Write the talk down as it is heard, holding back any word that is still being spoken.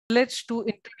Let's to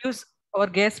introduce our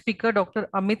guest speaker, Dr.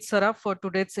 Amit Saraf, for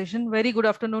today's session. Very good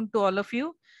afternoon to all of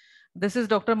you. This is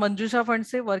Dr. Manjusha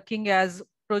Phandse, working as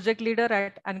project leader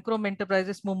at Anchrome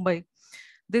Enterprises, Mumbai.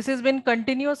 This has been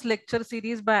continuous lecture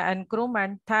series by Anchrome,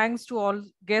 and thanks to all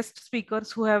guest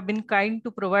speakers who have been kind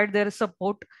to provide their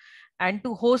support and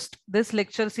to host this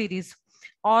lecture series.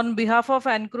 On behalf of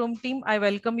Anchrome team, I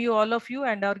welcome you all of you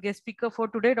and our guest speaker for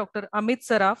today, Dr. Amit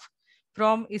Saraf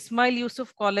from Ismail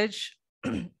Yusuf College,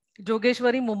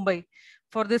 Jogeshwari, Mumbai.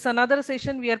 For this another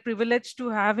session, we are privileged to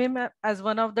have him as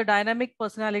one of the dynamic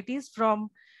personalities from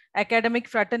academic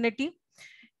fraternity.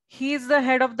 He is the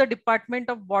head of the Department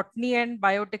of Botany and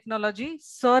Biotechnology.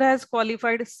 Sir has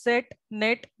qualified SET,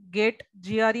 NET, GATE,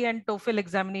 GRE and TOEFL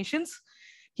examinations.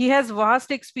 He has vast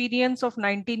experience of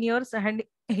 19 years and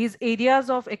his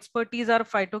areas of expertise are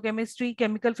phytochemistry,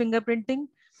 chemical fingerprinting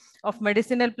of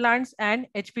medicinal plants and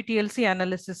HPTLC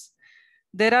analysis.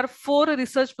 There are 4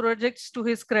 research projects to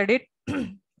his credit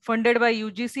funded by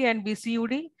UGC and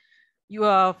BCUD,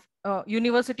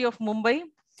 University of Mumbai.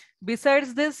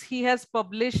 Besides this, he has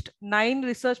published 9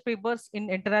 research papers in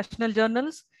international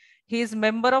journals. He is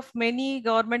member of many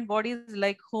government bodies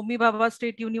like Homi Bhabha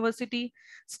State University,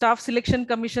 Staff Selection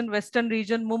Commission, Western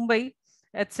Region, Mumbai,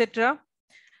 etc.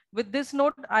 With this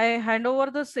note, I hand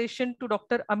over the session to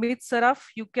Dr. Amit Saraf.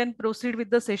 You can proceed with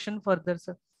the session further,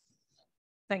 sir.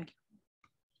 Thank you.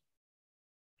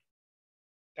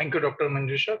 Thank you, Dr.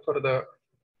 Manjusha, for the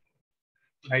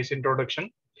nice introduction.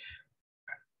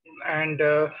 And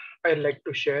I'd like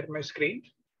to share my screen.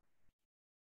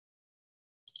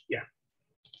 Yeah.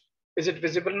 Is it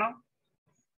visible now?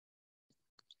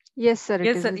 Yes, sir.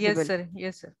 Yes, sir. Yes, sir.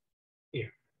 Yes, sir. Yeah.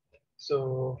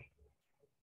 So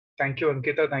thank you,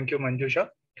 Ankita. Thank you, Manjusha.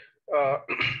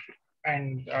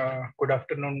 And good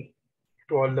afternoon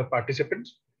to all the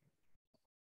participants.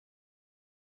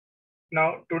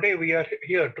 Now, today we are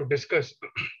here to discuss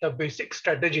the basic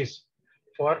strategies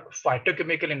for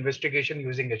phytochemical investigation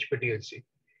using HPTLC.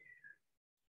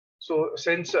 So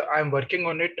since I'm working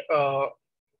on it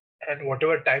and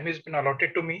whatever time has been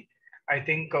allotted to me, I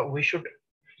think we should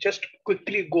just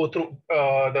quickly go through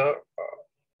the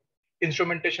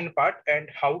instrumentation part and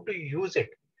how to use it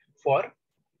for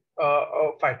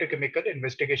phytochemical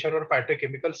investigation or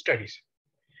phytochemical studies.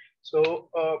 So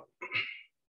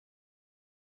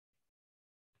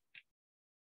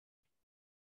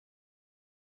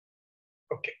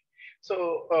okay,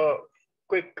 so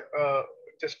quick,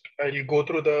 just I'll go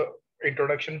through the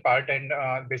introduction part and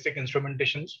basic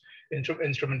instrumentation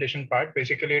part.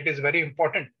 Basically, it is very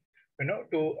important,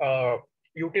 to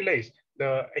utilize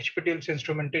the HPTLC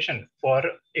instrumentation for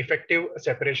effective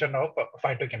separation of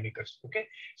phytochemicals. Okay,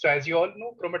 so as you all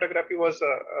know, chromatography was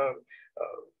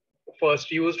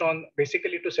first used on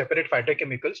basically to separate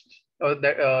phytochemicals,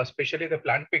 especially the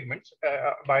plant pigments,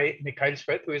 by Mikhail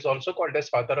Svet, who is also called as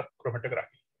father of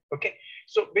chromatography. Okay,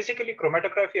 so basically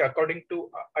chromatography, according to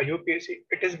IUPAC,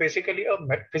 it is basically a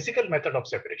physical method of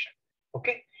separation.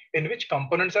 Okay, in which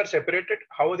components are separated,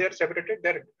 how they are separated,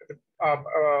 they're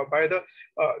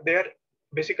they are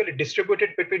basically distributed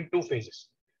between 2 phases.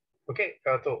 Okay,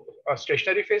 so a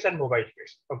stationary phase and mobile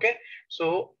phase. Okay,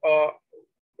 so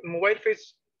mobile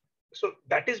phase. So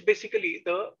that is basically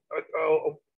the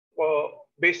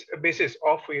basis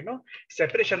of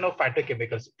separation of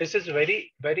phytochemicals. This is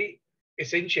very, very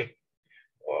essential.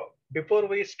 Before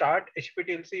we start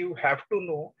HPTLC, you have to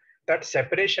know that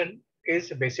separation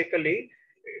is basically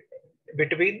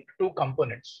between 2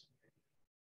 components,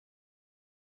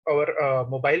 our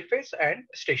mobile phase and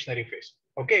stationary phase.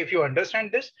 Okay, if you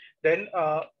understand this, then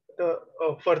the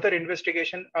further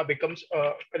investigation becomes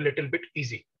a little bit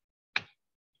easy.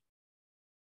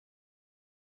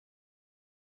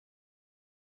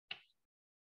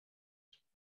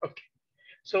 Okay,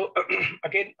 so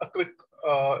again, a quick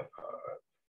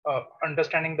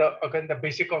understanding the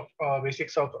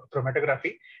basics of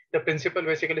chromatography. The principle,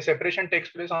 basically separation takes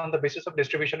place on the basis of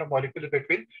distribution of molecules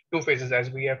between 2 phases,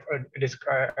 as we have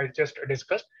I just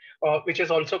discussed, which is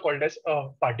also called as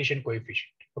partition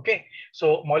coefficient. Okay,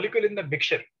 so molecule in the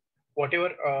mixture,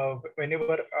 whatever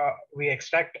whenever we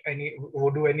extract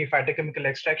do any phytochemical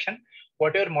extraction,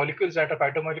 whatever molecules that are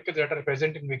phytomolecules that are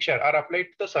present in mixture are applied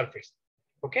to the surface.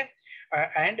 Okay,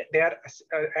 and they are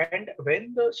and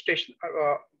when the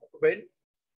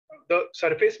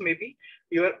surface may be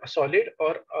your solid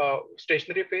or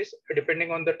stationary phase,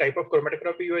 depending on the type of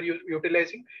chromatography you are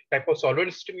utilizing, type of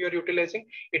solvent system you are utilizing,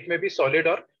 it may be solid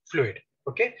or fluid.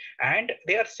 Okay, and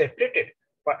they are separated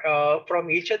from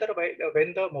each other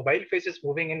when the mobile phase is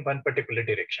moving in one particular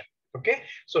direction. Okay,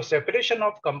 so separation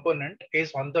of component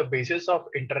is on the basis of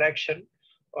interaction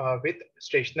with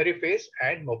stationary phase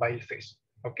and mobile phase.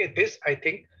 Okay, this I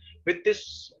think with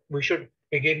this we should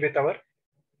begin with our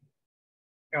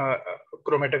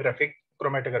chromatography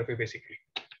basically.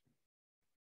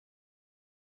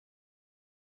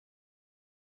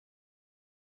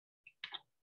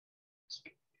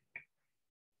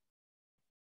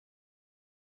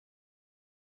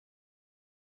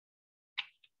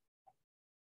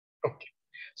 Okay,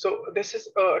 so this is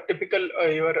a typical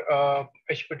your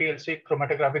HPTLC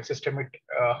chromatographic system.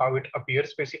 How it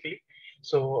appears basically.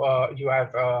 So you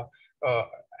have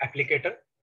applicator.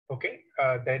 Okay,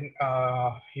 then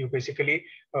you basically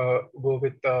go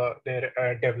with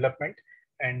their development,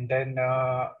 and then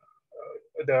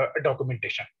the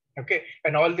documentation. Okay,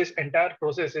 and all this entire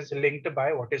process is linked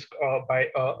by what is by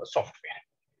a software.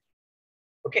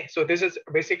 Okay, so this is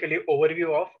basically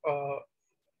overview of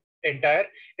entire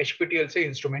HPTLC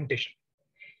instrumentation.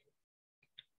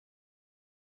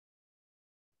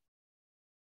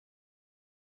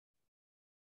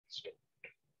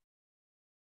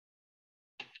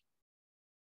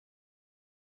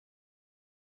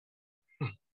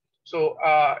 So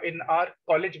in our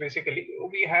college, basically,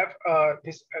 we have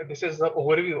this. This is the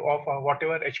overview of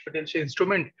whatever HPTLC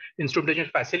instrumentation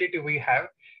facility we have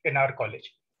in our college.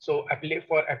 So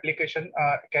for application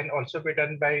can also be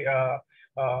done by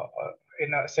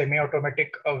in a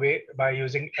semi-automatic way by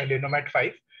using a Linomat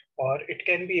 5, or it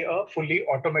can be a fully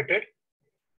automated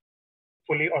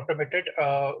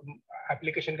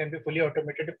application can be fully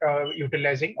automated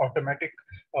utilizing automatic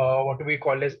what we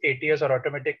call as ATS or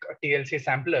automatic TLC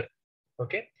sampler.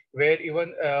 Okay, where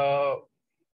even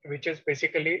which is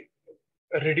basically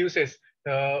reduces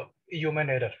the human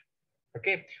error.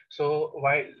 Okay, so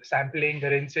while sampling, the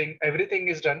rinsing, everything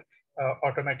is done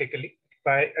automatically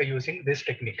by using this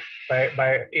technique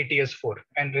by ATS 4,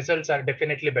 and results are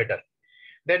definitely better.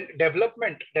 Then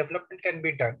development can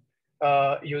be done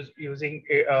using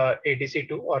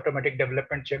ADC2, automatic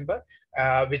development chamber,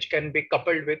 which can be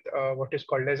coupled with what is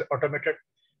called as automated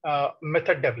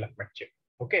method development chamber.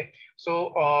 Okay,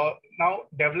 so now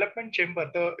development chamber,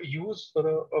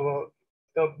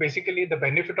 basically the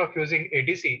benefit of using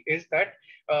ADC is that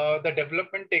the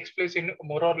development takes place in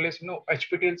more or less,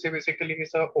 HPTLC basically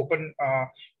is a open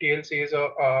TLC is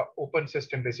a open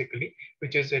system basically,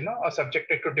 which is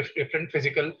subjected to different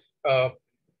physical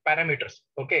parameters.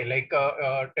 Okay, like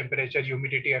temperature,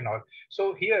 humidity, and all.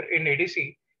 So here in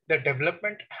ADC, the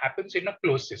development happens in a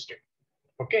closed system.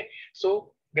 Okay,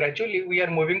 so gradually we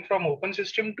are moving from open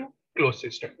system to closed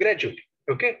system gradually.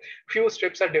 Okay, few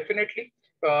steps are definitely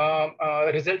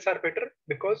results are better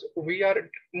because we are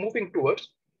moving towards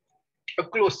a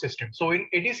closed system. So in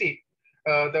ADC,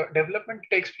 the development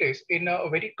takes place in a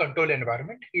very controlled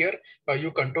environment. Here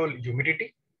you control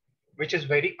humidity, which is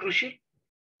very crucial.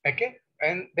 Okay,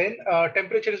 and then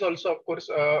temperature is also, of course,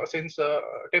 since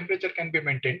temperature can be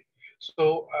maintained.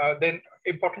 So then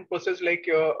important process like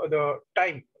the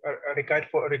time required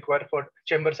for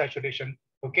chamber saturation.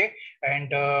 Okay,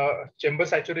 and chamber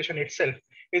saturation itself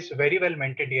is very well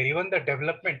maintained here. Even the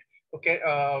development. Okay,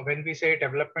 when we say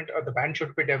development, the band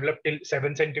should be developed till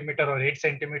 7 centimeter or 8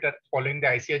 centimeter following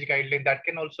the ICH guideline. That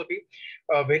can also be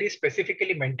very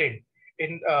specifically maintained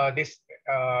in this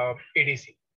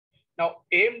ADC. Now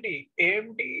AMD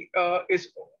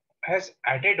has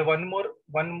added one more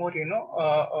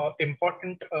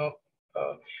important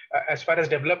as far as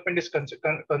development is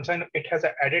concerned. It has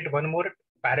added one more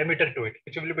parameter to it,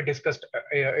 which will be discussed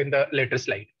in the later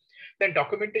slide. Then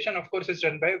documentation, of course, is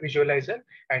done by visualizer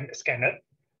and scanner.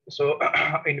 So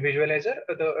in visualizer,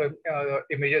 the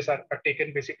images are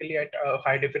taken basically at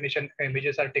high definition.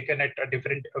 Images are taken at a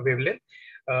different wavelength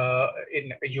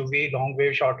in UV, long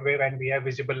wave, short wave, and we have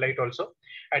visible light also.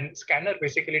 And scanner,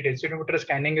 basically densitometer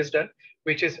scanning is done,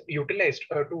 which is utilized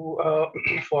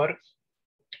for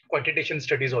quantitation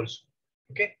studies also.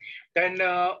 Okay, then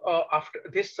after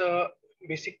this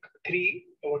basic three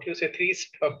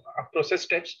process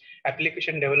steps: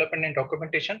 application, development, and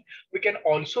documentation, we can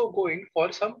also go in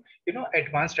for some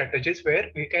advanced strategies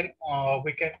where we can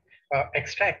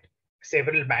extract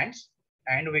several bands,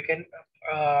 and we can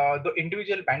the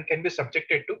individual band can be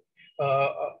subjected to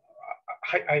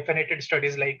hyphenated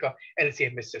studies like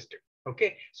LCMS system.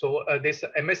 Okay, so this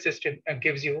MS system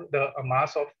gives you the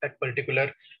mass of that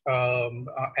particular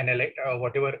analyte,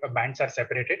 whatever bands are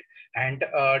separated, and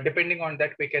depending on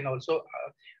that, we can also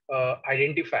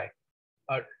identify.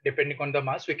 Depending on the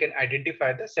mass, we can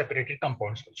identify the separated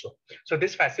compounds also. So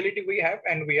this facility we have,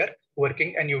 and we are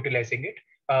working and utilizing it.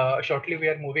 Shortly, we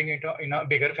are moving into in a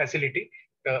bigger facility,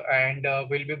 and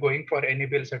we'll be going for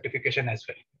NABL certification as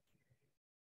well.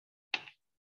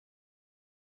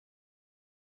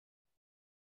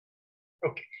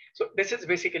 So this is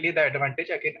basically the advantage,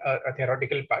 again, a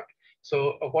theoretical part.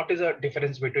 So what is the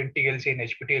difference between TLC and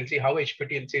HPTLC? How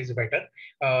HPTLC is better?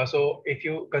 So if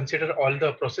you consider all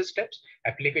the process steps,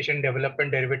 application,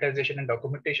 development, derivatization, and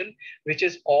documentation, which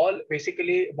is all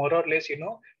basically more or less,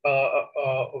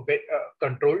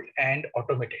 controlled and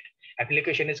automated.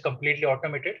 Application is completely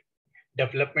automated.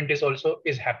 Development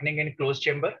is happening in closed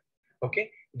chamber. Okay,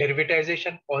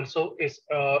 derivatization also is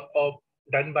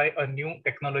done by a new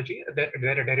technology. They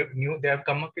have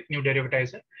come up with new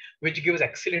derivatizer, which gives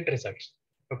excellent results.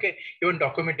 Okay, even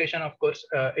documentation, of course,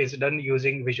 is done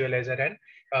using visualizer and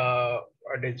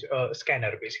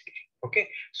scanner, basically. Okay,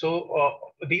 so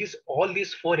all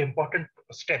these four important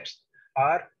steps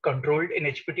are controlled in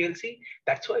HPTLC.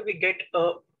 That's why we get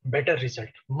a better result,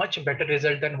 much better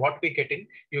result than what we get in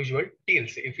usual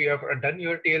TLC. If you have done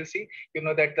your TLC, you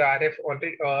know that the RF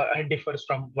already differs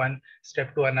from one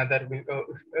step to another.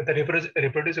 The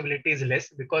reproducibility is less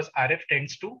because RF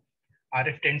tends to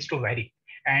vary.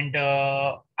 And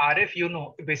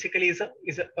RF, basically is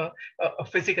a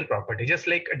physical property, just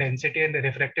like density and the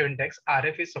refractive index.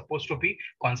 RF is supposed to be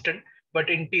constant, but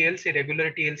in TLC,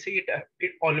 regular TLC,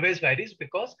 it always varies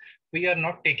because we are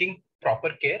not taking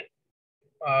proper care.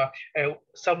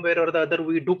 Somewhere or the other,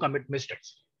 we do commit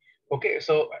mistakes. Okay,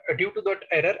 so due to that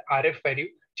error, RF value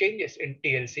changes in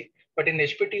TLC, but in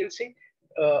HPTLC,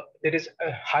 there is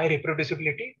a high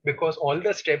reproducibility because all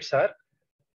the steps are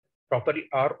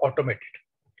automated.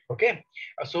 Okay,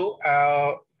 so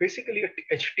basically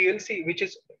HTLC, which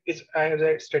is as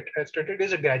I stated,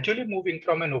 is gradually moving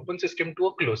from an open system to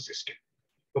a closed system.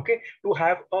 Okay, to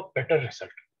have a better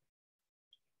result.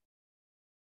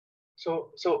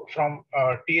 So from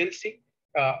TLC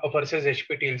versus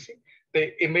HPTLC,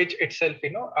 the image itself,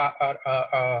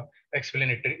 are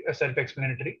explanatory,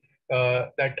 self-explanatory.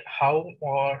 That how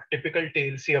typical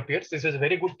TLC appears. This is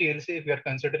very good TLC if we are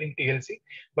considering TLC.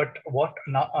 But what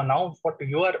now what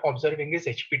you are observing is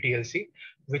HPTLC,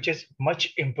 which is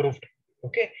much improved.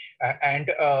 Okay, and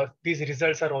these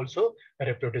results are also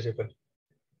reproducible.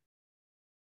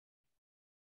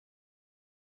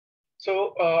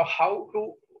 So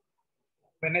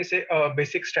when I say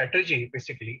basic strategy,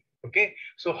 basically, okay,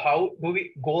 so how do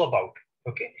we go about?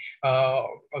 Okay,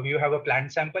 you have a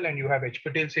plant sample and you have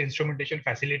HPTLC instrumentation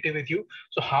facility with you.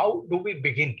 So how do we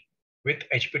begin with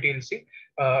HPTLC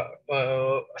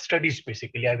studies,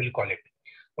 basically, I will call it.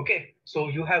 Okay, so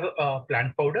you have a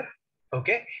plant powder.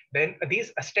 Okay, then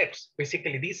these steps,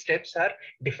 basically these steps are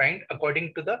defined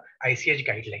according to the ICH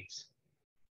guidelines.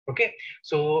 Okay,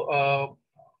 so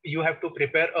you have to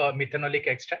prepare a methanolic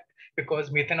extract, because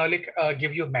methanolic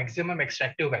give you maximum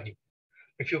extractive value.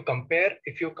 If you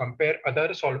compare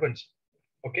other solvents,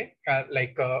 okay,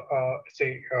 like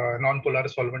say non-polar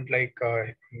solvent, like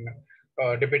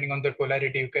depending on the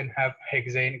polarity, you can have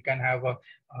hexane, you can have a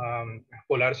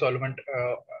polar solvent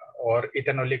or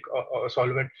ethanolic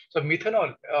solvent. So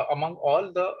methanol, among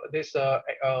all this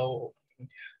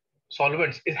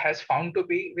solvents, it has found to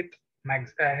be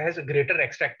has a greater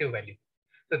extractive value.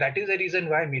 So that is the reason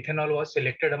why methanol was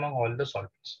selected among all the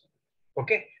solvents.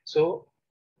 Okay, so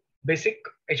basic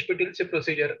HPTLC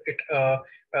procedure,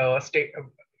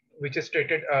 which is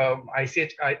stated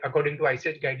ICH, according to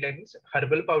ICH guidelines,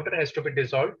 herbal powder has to be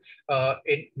dissolved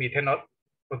in methanol.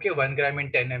 Okay, 1 gram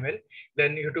in 10 ml.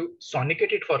 Then you have to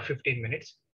sonicate it for 15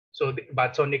 minutes. So the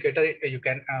bath sonicator, you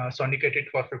can sonicate it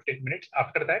for 15 minutes.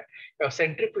 After that,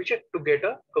 centrifuge it to get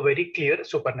a very clear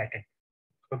supernatant.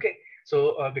 Okay,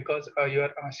 so because your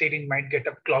syringe might get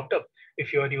clogged up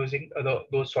if you are using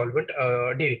those solvent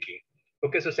directly.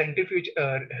 Okay, so centrifuge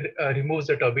removes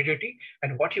the turbidity,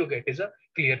 and what you get is a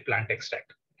clear plant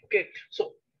extract. Okay,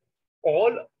 so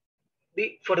all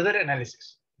the further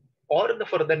analysis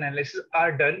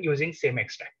are done using same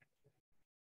extract.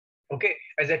 Okay,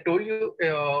 as I told you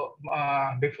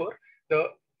before,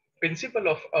 the principle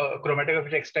of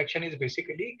chromatographic extraction is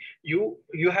basically you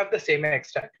have the same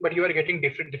extract, but you are getting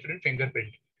different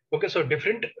fingerprint. Okay, so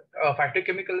different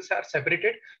phytochemicals are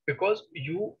separated because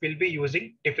you will be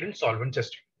using different solvent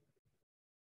system.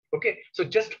 Okay, so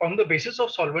just on the basis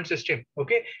of solvent system,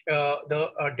 okay, the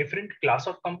different class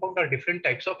of compound or different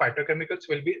types of phytochemicals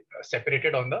will be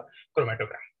separated on the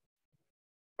chromatograph.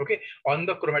 Okay, on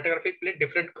the chromatographic plate,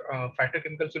 different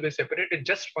phytochemicals will be separated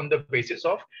just on the basis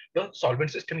of the solvent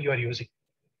system you are using.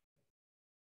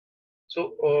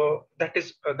 So that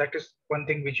is one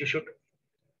thing which you should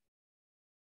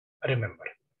remember.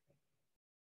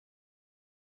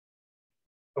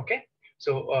 Okay,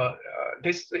 so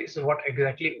this is what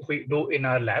exactly we do in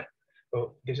our lab.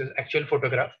 So this is actual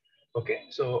photograph. Okay,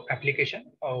 so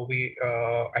application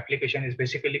application is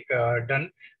basically done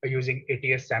using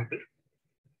ATS sample.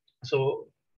 So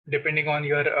depending on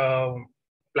your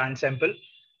plant sample,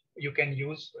 you can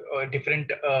use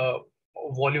different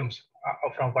volumes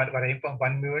from 1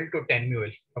 ml to 10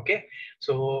 ml. Okay,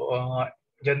 so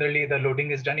generally the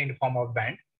loading is done in form of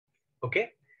band.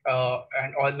 Okay,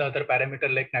 and all the other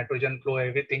parameter like nitrogen flow,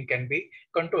 everything can be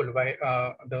controlled by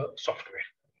the software.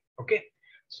 Okay,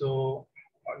 so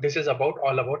this is about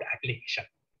all about application.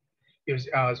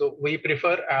 So we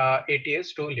prefer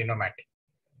ATS to Linomatic.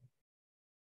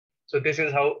 So this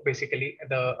is how basically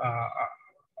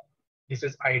this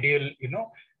is ideal,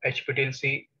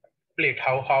 HPTLC plate.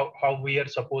 How we are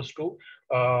supposed to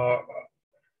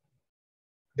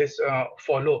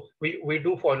follow. We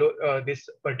do follow this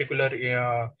particular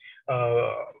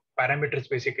parameters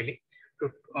basically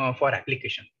for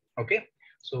application. Okay,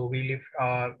 so we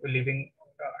leaving.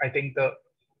 I think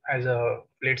as a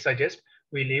plate suggests,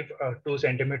 we leave 2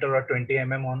 centimeter or 20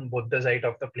 mm on both the side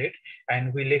of the plate,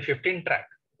 and we leave 15 track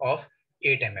of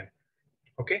 8 mm.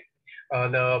 Okay,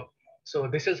 so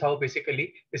this is how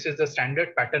basically this is the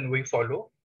standard pattern we follow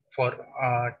for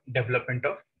development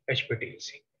of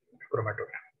HPTLC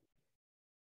chromatogram.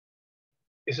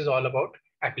 This is all about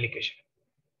application.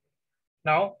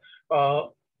 Now,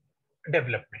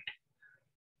 development.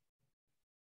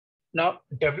 Now,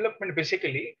 development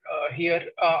basically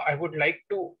here I would like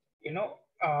to,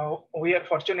 we are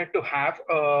fortunate to have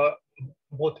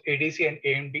both ADC and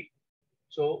AMD.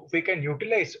 So we can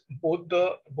utilize both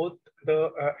the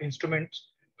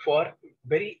instruments for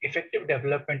very effective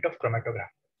development of chromatogram.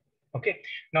 Okay.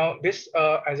 Now this,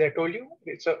 as I told you,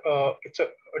 it's a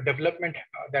development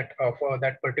that for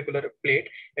that particular plate,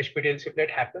 HPTLC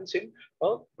plate, happens in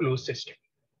a closed system.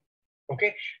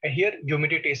 Okay, and here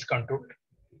humidity is controlled.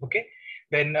 Okay,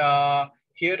 then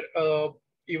here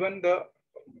even the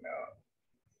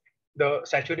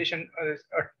saturation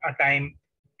time,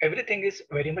 everything is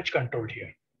very much controlled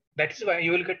here. That is why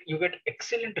you get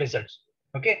excellent results.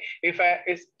 Okay, if I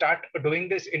start doing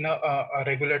this in a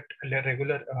regular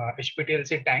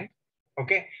HPTLC tank,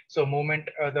 okay, so moment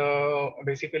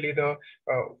basically the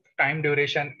time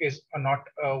duration is not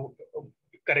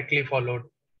correctly followed.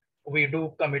 We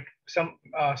do commit some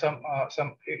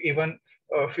even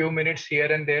a few minutes here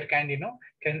and there can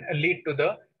can lead to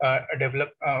the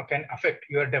can affect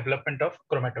your development of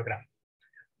chromatogram.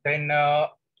 Then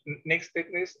next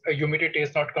thing is humidity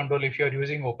is not controlled if you are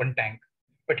using open tank.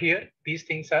 But here these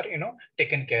things are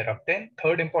taken care of. Then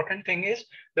third important thing is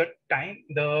the time,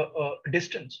 the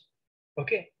distance.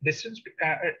 Okay, distance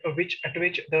at which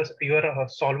your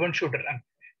solvent should run.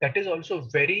 That is also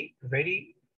very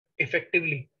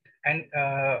effectively and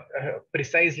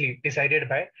precisely decided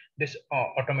by this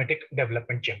automatic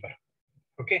development chamber.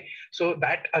 Okay, so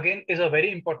that again is a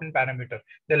very important parameter.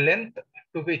 The length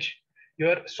to which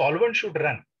your solvent should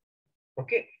run,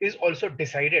 okay, is also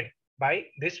decided by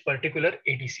this particular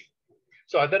ADC.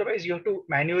 So otherwise you have to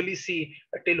manually see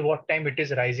till what time it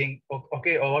is rising.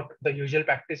 Okay, or what the usual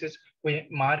practice is, we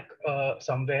mark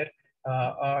somewhere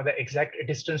the exact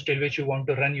distance till which you want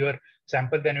to run your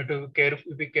sample. Then you have to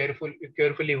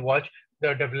carefully watch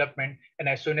the development, and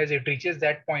as soon as it reaches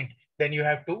that point, then you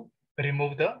have to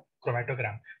remove the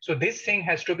chromatogram. So this thing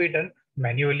has to be done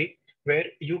manually, where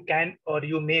you can or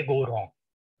you may go wrong.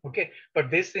 Okay, but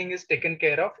this thing is taken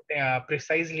care of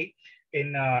precisely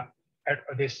in at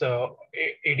this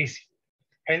ADC.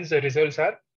 Hence, the results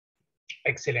are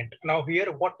excellent. Now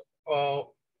here, what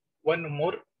one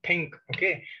more thing,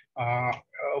 okay,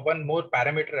 one more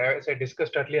parameter, as I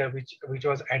discussed earlier, which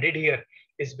was added here,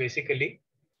 is basically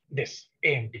this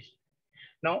AMD.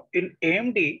 Now in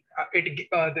AMD,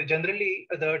 generally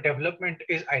the development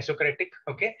is isocratic,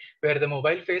 okay, where the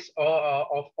mobile phase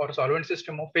or solvent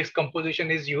system of fixed composition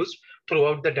is used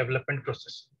throughout the development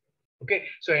process. Okay,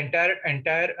 so entire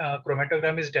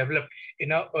chromatogram is developed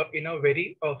in a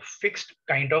very fixed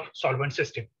kind of solvent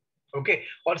system, okay,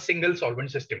 or single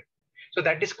solvent system. So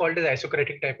that is called as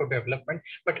isocratic type of development.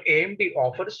 But AMD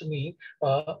offers me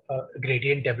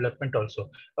gradient development also,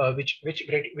 which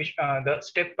the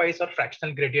stepwise or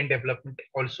fractional gradient development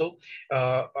also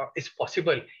is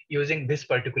possible using this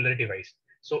particular device.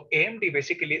 So AMD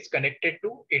basically is connected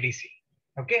to ADC.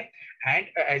 Okay, and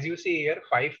as you see here,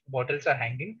 5 bottles are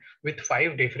hanging with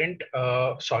 5 different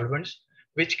solvents,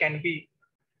 which can be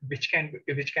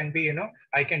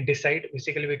I can decide,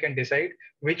 basically we can decide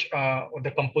which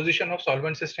the composition of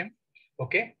solvent system,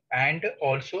 okay, and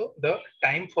also the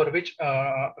time for which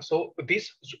so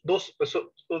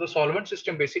the solvent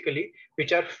system basically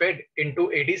which are fed into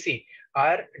ADC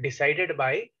are decided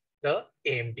by the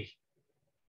AMD.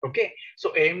 Okay,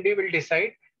 so AMD will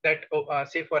decide that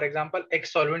say for example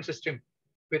X solvent system,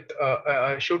 with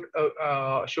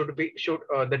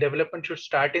the development should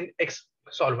start in X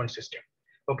solvent system.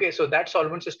 Okay, so that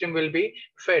solvent system will be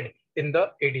fed in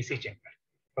the ADC chamber.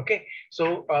 Okay,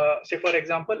 so say for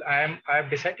example, I have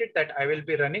decided that I will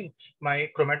be running my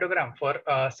chromatogram for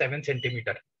 7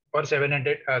 centimeter or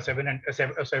 70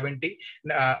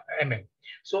 mm.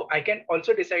 So I can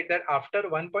also decide that after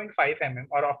 1.5 mm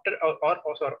or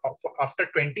after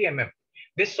 20 mm,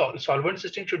 this solvent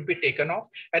system should be taken off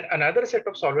and another set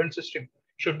of solvent system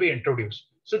should be introduced.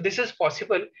 So this is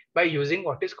possible by using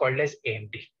what is called as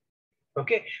AMD.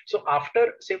 Okay, so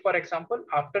after, say for example,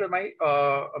 after my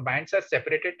bands are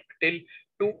separated till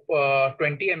to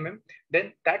 20 mm,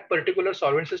 then that particular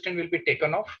solvent system will be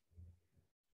taken off.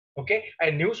 Okay,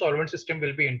 a new solvent system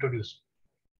will be introduced.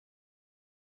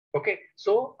 Okay,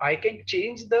 so I can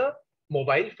change the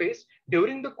mobile phase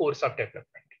during the course of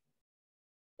development.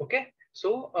 Okay,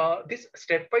 so this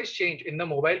stepwise change in the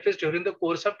mobile phase during the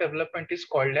course of development is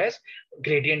called as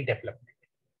gradient development.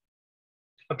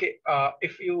 Okay,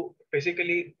 if you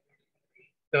basically,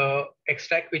 the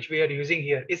extract which we are using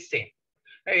here is same.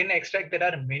 In extract, there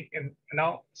are many.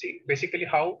 Now, see basically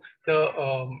how the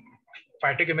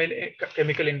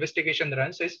phytochemical investigation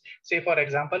runs is, say for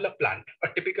example, a plant, a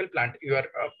typical plant you are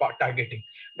targeting,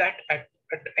 that at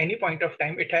any point of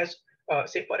time it has,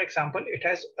 say for example, it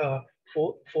has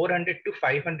 400 to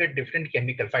 500 different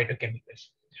phytochemicals.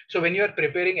 So when you are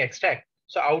preparing extract,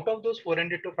 so out of those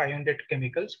 400 to 500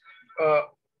 chemicals,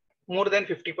 more than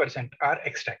 50% are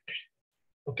extracted.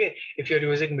 Okay, if you're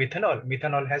using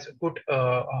methanol has good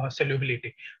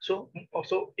solubility. So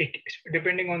also it,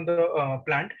 depending on the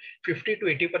plant, 50 to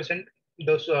 80%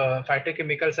 those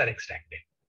phytochemicals are extracted.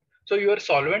 So your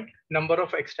solvent number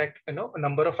of extract,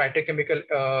 number of phytochemical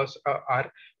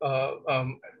are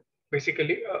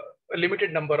basically a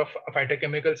limited number of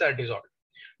phytochemicals are dissolved.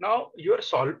 Now your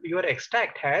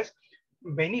extract has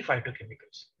many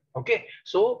phytochemicals. Okay,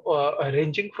 so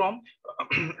ranging from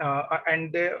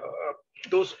and they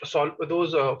those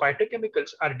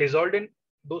phytochemicals are dissolved in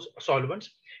those solvents,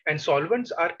 and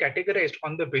solvents are categorized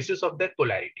on the basis of their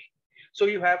polarity. So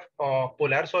you have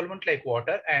polar solvent like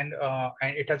water, and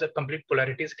it has a complete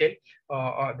polarity scale.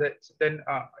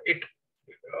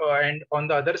 And on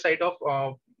the other side of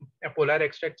polar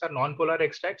extracts are non-polar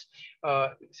extracts.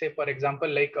 Say for example,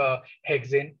 like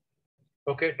hexane,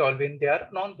 okay, toluene, they are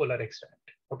non-polar extract.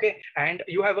 Okay, and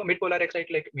you have a mid-polar extract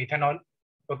like methanol,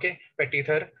 okay, pet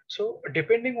ether. So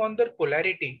depending on the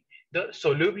polarity, the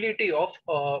solubility of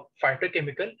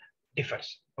phytochemical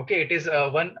differs. Okay, it is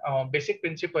one basic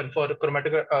principle for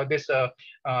this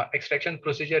extraction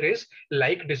procedure is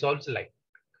like dissolves like.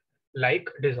 Like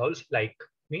dissolves like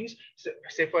means,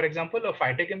 say for example, a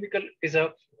phytochemical is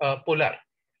a polar,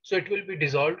 so it will be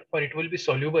dissolved or it will be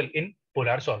soluble in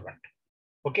polar solvent.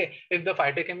 Okay, if the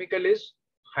phytochemical is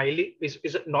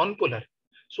is non-polar,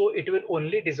 so it will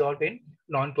only dissolve in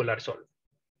non-polar solvent.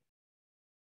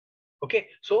 Okay,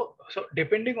 so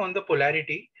depending on the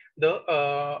polarity, the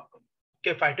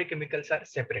phytochemicals are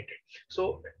separated.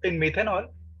 So in methanol,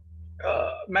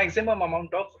 maximum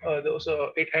amount of those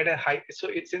it had a high, so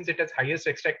since it has highest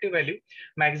extractive value,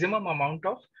 maximum amount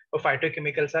of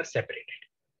phytochemicals are separated.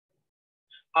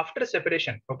 After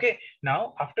separation, okay,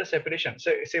 now after separation,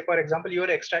 so say for example, your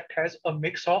extract has a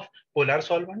mix of polar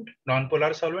solvent,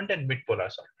 non-polar solvent, and mid-polar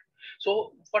solvent.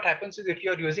 So what happens is, if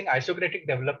you are using isocratic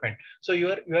development, so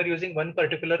you are using one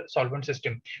particular solvent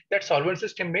system. That solvent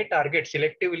system may target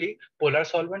selectively polar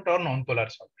solvent or non-polar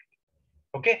solvent.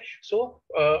 Okay, so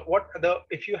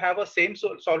if you have a same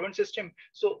solvent system,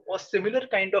 so a similar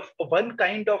kind of one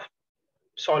kind of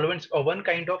solvents or one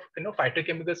kind of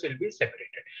phytochemicals will be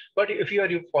separated. But if you are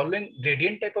following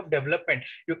gradient type of development,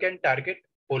 you can target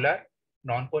polar,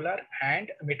 non-polar, and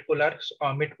mid-polar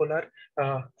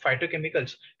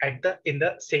phytochemicals in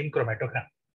the same chromatogram.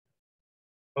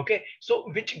 Okay, so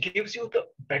which gives you the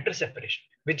better separation,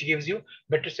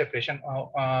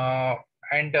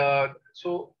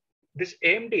 so this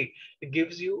AMD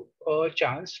gives you a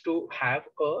chance to have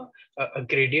a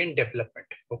gradient development.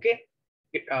 Okay,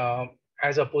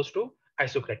 as opposed to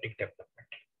isocratic development.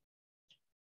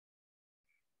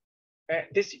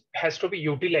 This has to be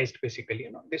utilized basically,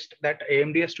 that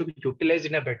AMD has to be utilized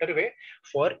in a better way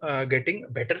for getting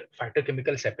better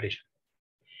phytochemical separation.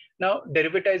 Now,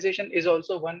 derivatization is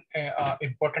also one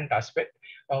important aspect.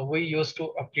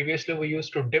 Previously we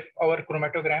used to dip our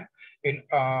chromatogram in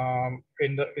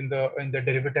the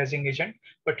derivatizing agent,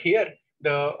 but here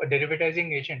the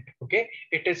derivatizing agent, okay,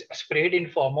 it is sprayed in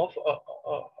form of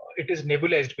it is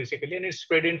nebulized basically, and it's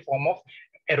sprayed in form of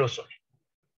aerosol.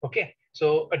 Okay,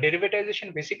 So a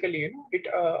derivatization basically, it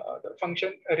the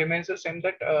function remains the same,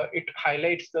 that it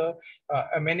highlights the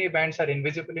many bands are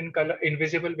invisible in color,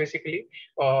 invisible basically.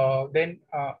 Then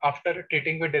after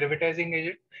treating with derivatizing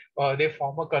agent, they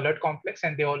form a colored complex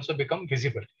and they also become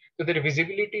visible. So the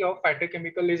visibility of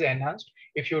phytochemical is enhanced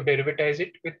if you derivatize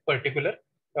it with particular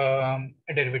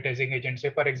derivatizing agent. Say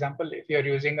for example, if you are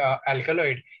using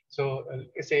alkaloid, so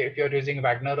say if you are using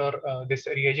Wagner or this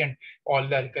reagent, all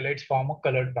the alkaloids form a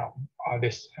colored brown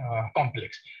this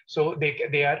complex, so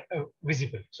they are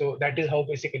visible. So that is how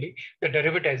basically the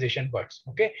derivatization works.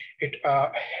 Okay, it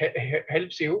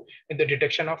helps you in the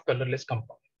detection of colorless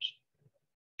compounds,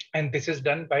 and this is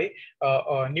done by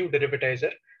a new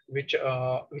derivatizer which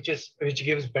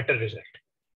gives better result.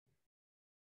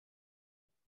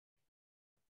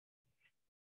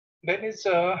 Then is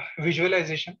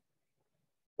visualization.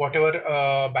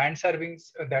 Whatever bands are being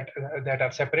that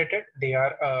are separated, they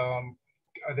are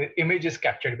the image is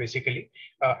captured basically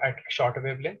at short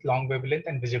wavelength, long wavelength,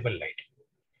 and visible light.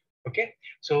 Okay,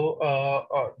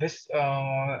 so this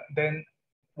then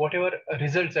whatever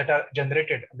results that are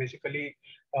generated basically,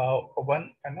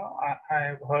 one,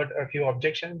 I've heard a few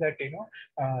objections that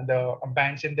the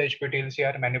bands in the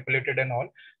HPTLC are manipulated and all.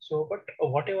 So but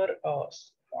whatever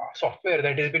software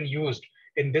that has been used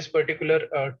in this particular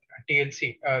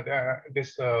TLC,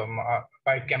 this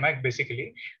by Chemac,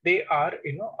 basically they are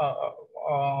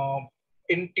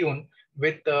in tune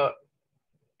with the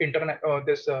internet,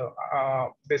 this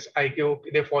IQ.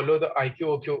 They follow the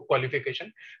IQ/OQ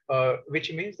qualification,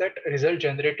 which means that result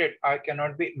generated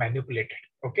cannot be manipulated.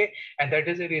 Okay, and that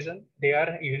is the reason they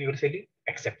are universally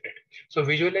accepted. So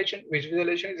visualization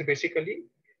is basically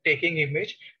taking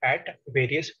image at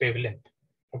various wavelength.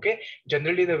 Okay,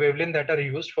 generally the wavelength that are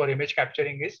used for image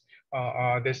capturing is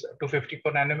this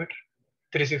 254 nanometer,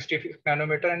 360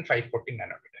 nanometer, and 540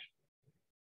 nanometer.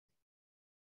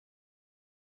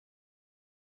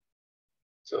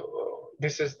 So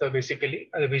this is the basically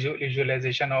the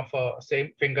visualization of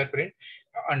same fingerprint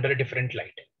under a different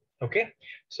light. Okay,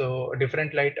 so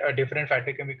different light, different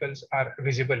phytochemicals are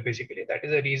visible basically. That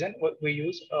is the reason we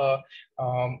use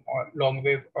long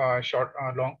wave, short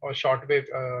wave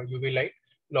UV light,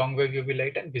 long wave UV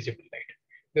light, and visible light.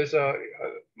 There's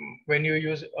when you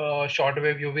use short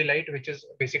wave UV light, which is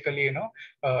basically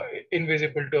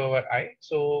invisible to our eye.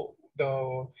 So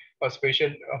the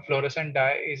special fluorescent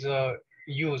dye is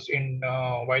used in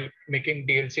while making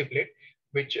DLC plate,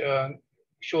 which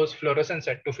shows fluorescence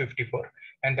at 254,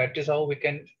 and that is how we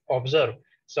can observe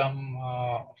some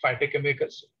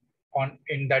phytochemicals on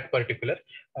in that particular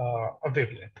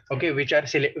wavelength. Okay, which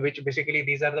basically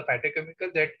these are the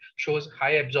phytochemicals that shows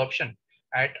high absorption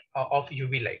at of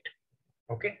UV light.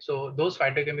 Okay, so those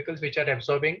phytochemicals which are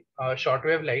absorbing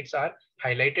shortwave lights are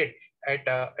highlighted at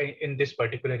in this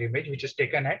particular image, which is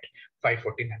taken at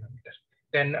 540 nanometer.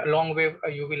 Then long wave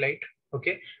UV light,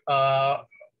 okay,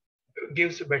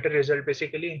 gives better result.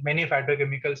 Basically, many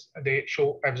phytochemicals, they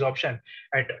show absorption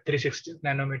at 360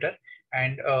 nanometer,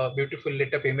 and a beautiful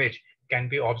lit up image can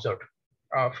be observed.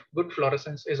 Good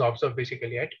fluorescence is observed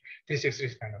basically at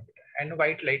 360 nanometer, and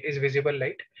white light is visible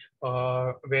light,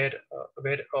 where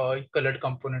colored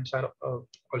components are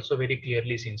also very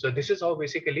clearly seen. So this is how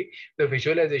basically the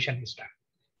visualization is done.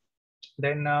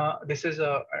 Then this is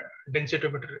a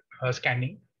densitometer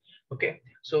scanning. Okay,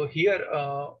 so here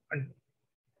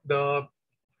the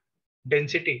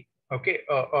density, okay,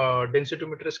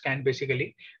 densitometer scan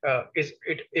basically is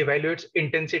it evaluates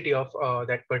intensity of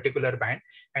that particular band,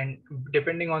 and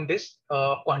depending on this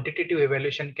quantitative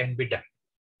evaluation can be done.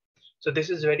 So this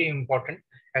is very important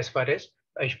as far as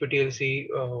HPTLC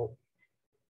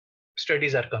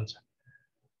studies are concerned.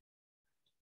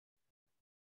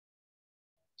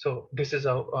 So this is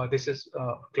how this is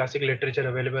classic literature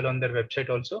available on their website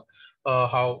also,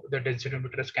 how the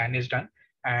densitometer scan is done,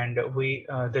 and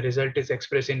the result is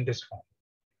expressed in this form.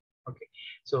 Okay,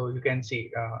 so you can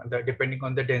see the depending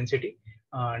on the density,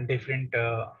 different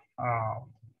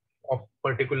of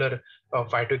particular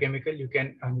phytochemical, you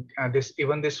can this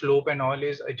even this slope and all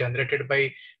is generated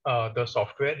by the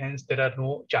software. Hence, there are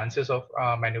no chances of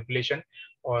manipulation,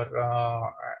 or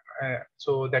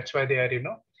so that's why they are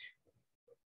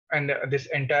and this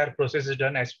entire process is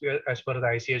done as per the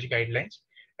ICH guidelines,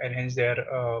 and hence they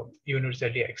are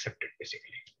universally accepted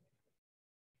basically.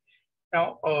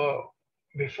 Now,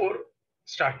 before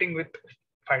starting with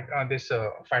this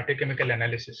phytochemical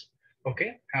analysis,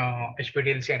 okay,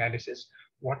 HPTLC analysis,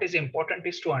 what is important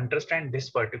is to understand this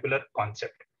particular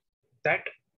concept, that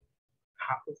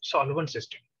solvent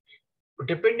system.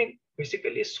 Depending,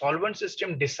 basically solvent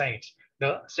system decides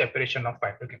the separation of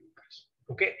phytochemicals.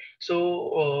 Okay,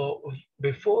 so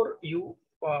before you,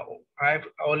 I've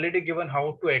already given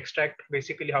how to extract,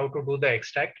 basically how to do the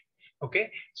extract.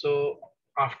 Okay, so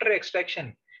after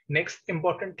extraction, next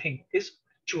important thing is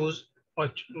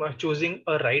choosing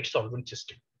a right solvent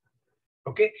system.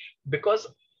 Okay, because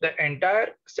the entire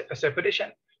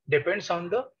separation depends on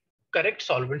the correct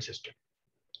solvent system.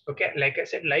 Okay, like I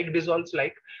said, like dissolves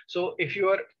like. So if you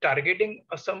are targeting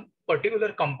some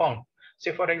particular compound,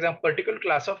 say for example particular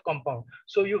class of compound,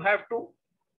 so you have to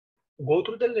go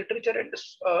through the literature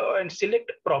and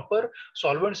select proper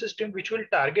solvent system which will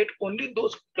target only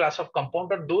those class of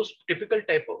compound or those typical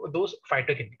type of those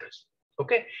phytochemicals.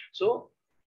 Okay, so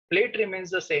plate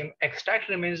remains the same, extract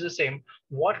remains the same.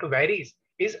 What varies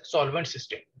is solvent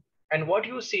system, and what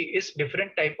you see is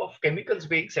different type of chemicals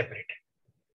being separated.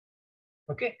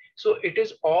 Okay, so it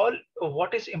is all,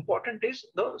 what is important is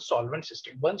the solvent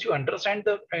system. Once you understand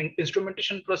the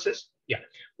instrumentation process, yeah,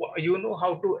 you know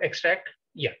how to extract,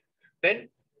 yeah. Then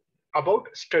about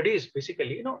studies,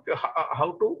 basically, you know,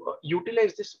 how to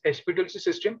utilize this HPTLC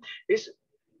system is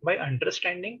by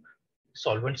understanding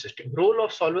solvent system. Role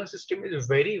of solvent system is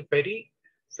very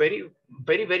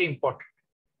important.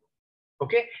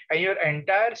 Okay, and your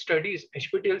entire studies,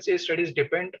 HPTLC studies,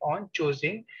 depend on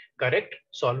choosing correct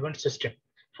solvent system.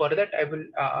 For that, I will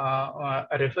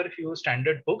refer a few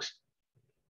standard books.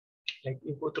 Like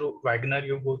you go through Wagner,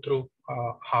 you go through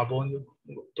Harborn, you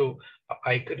go through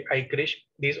Icarish.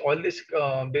 These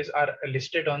are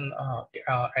listed on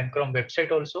Ancrom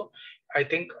website also. I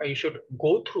think you should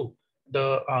go through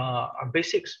the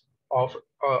basics of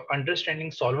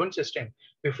understanding solvent system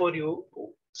before you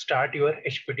start your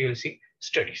HPTLC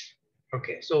studies.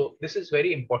 Okay, so this is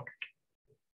very important.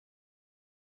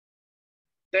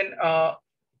 Then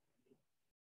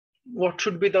what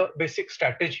should be the basic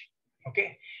strategy?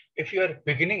 Okay, if you are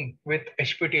beginning with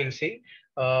HPTLC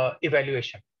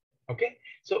evaluation, okay,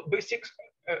 so basics,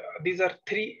 these are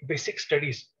three basic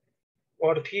studies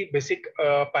or three basic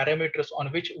parameters on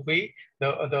which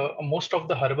the most of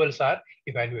the herbals are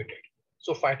evaluated.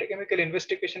 So phytochemical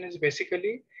investigation is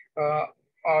basically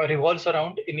revolves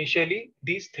around initially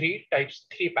these three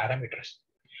parameters.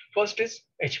 First is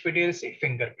HPTLC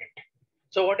fingerprint.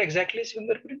 So what exactly is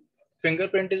fingerprint?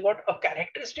 Fingerprint is what? A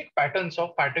characteristic patterns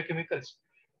of phytochemicals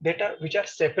that are which are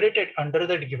separated under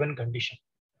the given condition.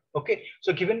 Okay,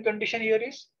 so given condition here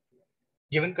is,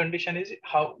 given condition is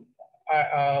how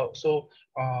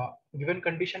given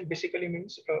condition basically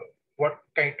means what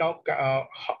kind of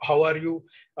how are you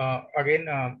again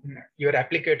your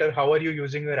applicator, how are you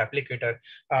using your applicator,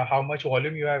 how much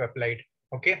volume you have applied,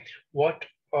 okay, what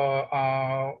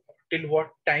till what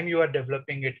time you are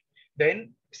developing it.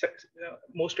 Then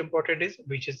most important is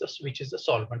which is the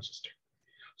solvent system.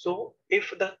 So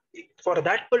if the for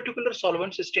that particular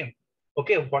solvent system,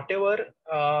 okay, whatever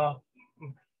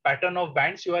pattern of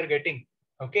bands you are getting,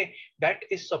 okay, that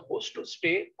is supposed to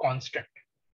stay constant.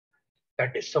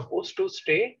 That is supposed to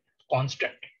stay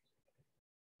constant.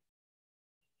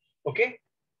 Okay.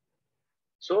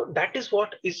 So that is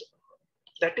what is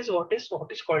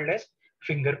called as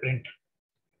fingerprint.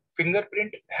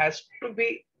 Fingerprint has to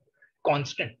be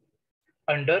constant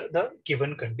under the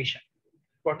given condition.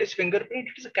 What is fingerprint?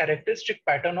 It is a characteristic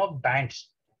pattern of bands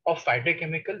of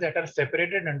phytochemicals that are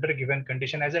separated under given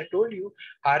condition. As I told you,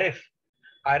 RF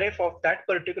of that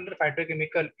particular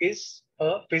phytochemical is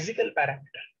a physical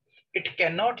parameter. It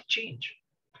cannot change.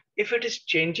 If it is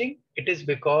changing, it is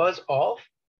because of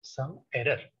some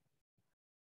error.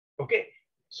 Okay,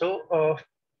 so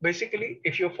basically,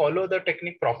 if you follow the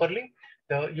technique properly,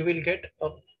 you will get a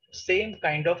same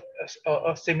kind of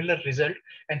a similar result,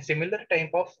 and similar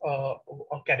type of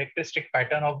a characteristic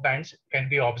pattern of bands can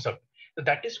be observed. So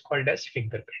that is called as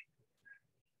fingerprint.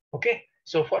 Okay,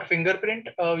 so for fingerprint,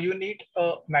 you need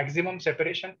a maximum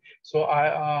separation. So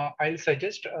I'll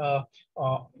suggest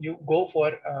you go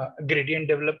for gradient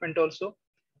development also,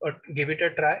 or give it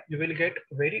a try. You will get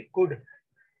very good.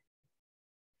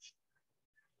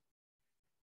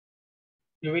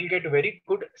 You will get very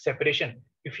good separation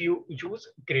if you use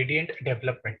gradient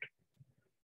development.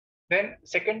 Then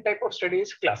second type of study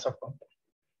is class of compounds.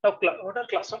 Now, what are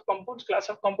class of compounds? Class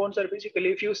of compounds are basically,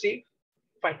 if you see,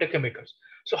 phytochemicals.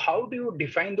 So how do you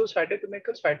define those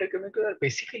phytochemicals? Phytochemicals are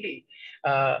basically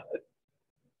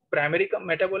primary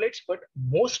metabolites, but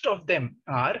most of them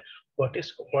are what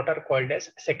are called as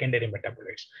secondary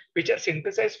metabolites, which are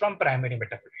synthesized from primary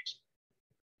metabolites.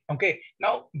 Okay,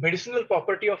 now medicinal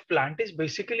property of plant is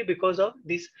basically because of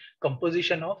this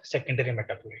composition of secondary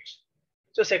metabolites.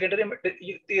 So secondary,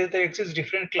 there exist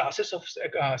different classes of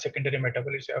secondary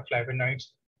metabolites. You have flavonoids,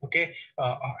 okay,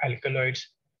 alkaloids.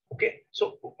 Okay,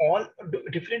 so all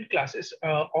different classes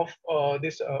of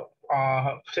this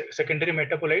secondary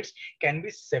metabolites can be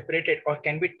separated or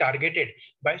can be targeted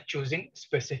by choosing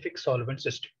specific solvent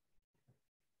system.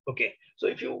 Okay, so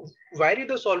if you vary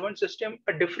the solvent system,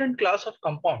 a different class of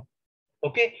compound,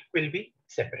 okay, will be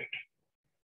separated.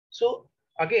 So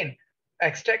again,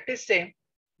 extract is same,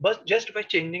 but just by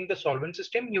changing the solvent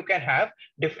system, you can have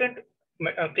different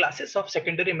classes of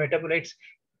secondary metabolites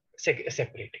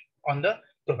separating on the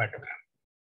chromatogram.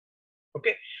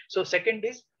 Okay, so second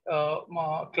is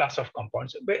class of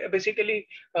compounds. Basically,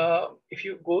 if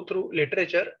you go through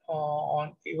literature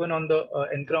on even on the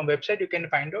NCROM website, you can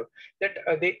find out that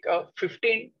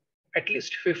at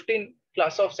least 15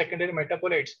 class of secondary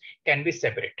metabolites can be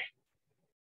separated,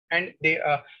 and they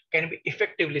can be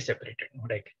effectively separated.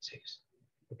 What I can say is,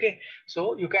 okay,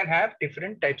 so you can have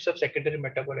different types of secondary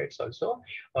metabolites also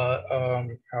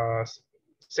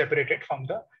separated from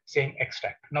the same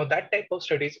extract. Now that type of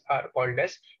studies are called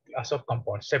as class of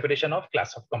compounds, separation of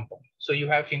class of compound. So you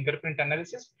have fingerprint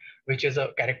analysis, which is a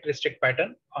characteristic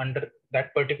pattern under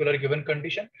that particular given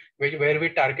condition, where we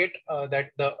target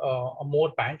that the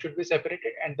more band should be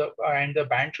separated, and the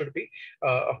band should be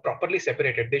properly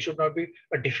separated. They should not be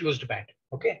a diffused band.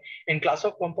 Okay, in class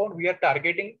of compound, we are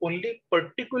targeting only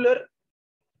particular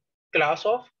class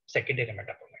of secondary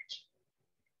metabolites.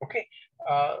 Okay,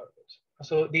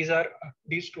 so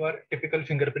these two are typical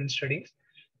fingerprint studies.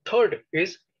 Third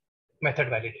is method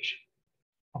validation.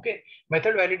 Okay,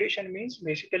 method validation means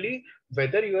basically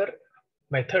whether your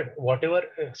method, whatever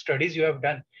studies you have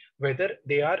done, whether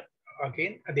they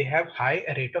have high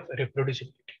rate of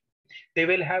reproducibility. They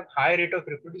will have high rate of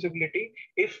reproducibility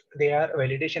if their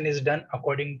validation is done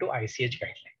according to ICH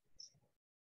guidelines.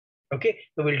 Okay,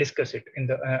 so we'll discuss it in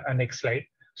the next slide.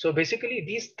 So basically,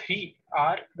 these three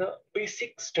are the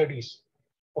basic studies.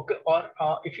 Okay, or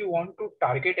if you want to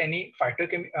target any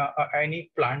any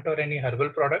plant or any herbal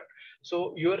product,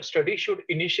 so your study should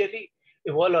initially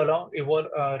revolve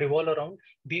around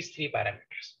these three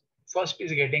parameters. First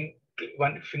is getting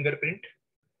one fingerprint,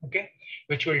 okay,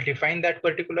 which will define that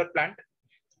particular plant.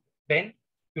 Then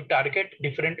you target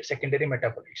different secondary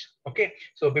metabolites. Okay,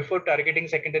 so before targeting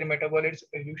secondary metabolites,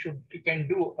 you can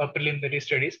do a preliminary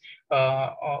studies,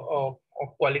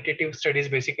 qualitative studies,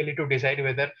 basically to decide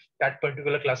whether that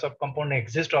particular class of compound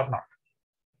exists or not.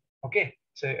 Okay,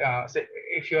 so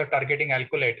if you are targeting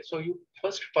alkylate, so you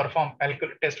first perform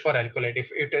test for alkylate.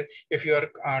 If you are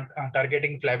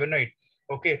targeting flavonoid,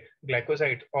 okay,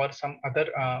 glycoside or some other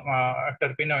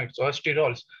terpenoids or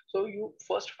sterols, so you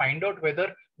first find out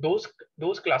whether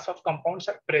those class of compounds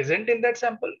are present in that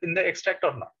sample, in the extract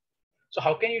or not. So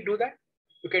how can you do that?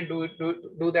 You can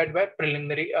do that by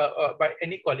preliminary by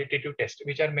any qualitative test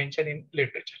which are mentioned in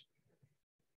literature.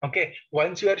 Okay,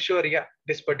 once you are sure, yeah,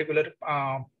 this particular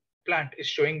plant is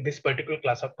showing this particular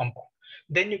class of compound,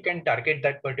 then you can target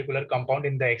that particular compound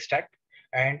in the extract,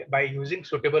 and by using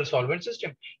suitable solvent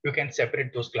system, you can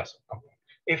separate those class of compound.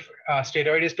 If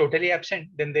steroid is totally absent,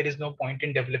 then there is no point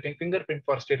in developing fingerprint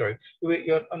for steroid.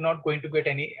 You're not going to get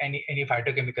any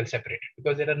phytochemical separated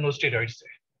because there are no steroids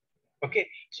there. Okay,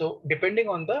 so depending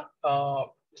on the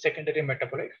secondary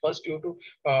metabolite, first you have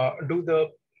to do the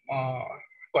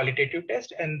qualitative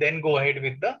test and then go ahead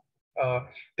with the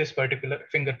this particular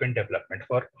fingerprint development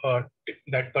for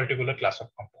that particular class of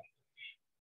compound.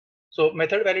 So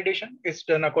method validation is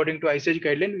done according to ICH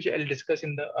guideline, which I'll discuss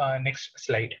in the next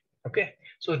slide. Okay,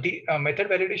 so the method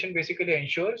validation basically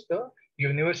ensures the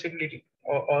universality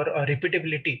or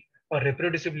repeatability or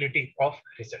reproducibility of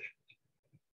result.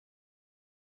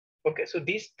 Okay, so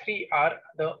these three are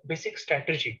the basic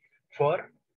strategy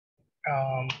for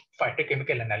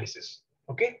phytochemical analysis.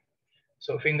 Okay,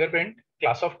 so fingerprint,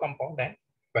 class of compound, and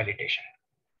validation.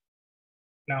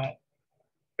 Now,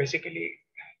 basically,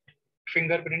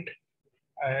 fingerprint,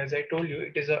 as I told you,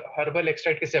 it is a herbal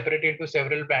extract is separated into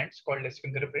several bands called as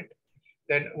fingerprint.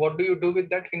 Then what do you do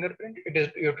with that fingerprint? It is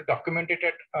you have to document it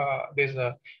at these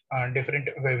different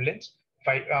wavelengths: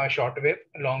 short wave,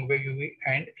 long wave UV,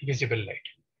 and visible light.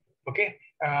 Okay,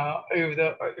 if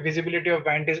the visibility of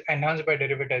band is enhanced by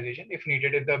derivatization, if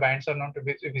needed, if the bands are not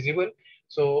visible,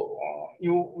 so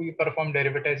we perform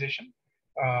derivatization.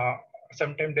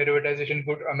 Sometimes derivatization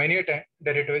good, many a time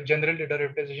generally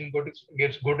derivatization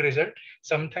gives good result.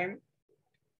 Sometimes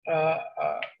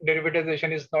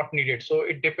derivatization is not needed, so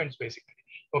it depends basically.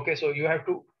 Okay, so you have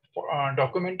to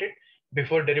document it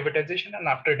before derivatization and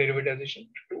after derivatization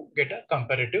to get a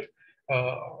comparative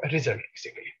result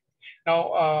basically.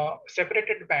 Now,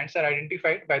 separated bands are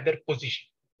identified by their position.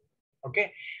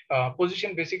 Okay,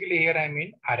 position basically here I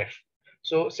mean RF.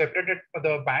 So separated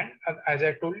the band, as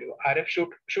I told you, RF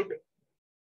should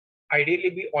ideally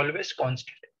be always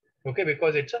constant. Okay,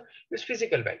 because it's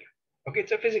physical value. Okay,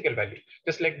 it's a physical value,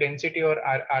 just like density or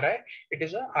Ri. It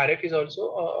is RF is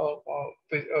also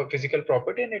a physical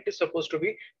property, and it is supposed to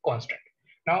be constant.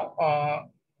 Now,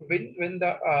 when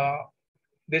the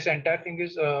this entire thing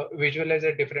is visualized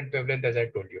at different wavelength, as I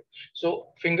told you. So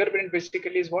fingerprint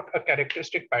basically is what? A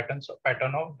characteristic pattern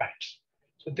of bands.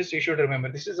 So this you should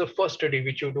remember. This is the first study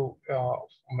which you do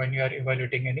when you are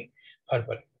evaluating any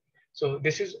herbal. So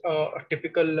this is a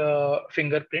typical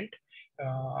fingerprint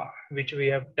which we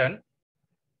have done.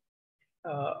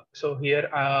 So here,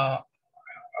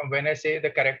 when I say the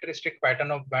characteristic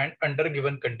pattern of band under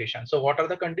given condition. So what are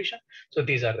the conditions? So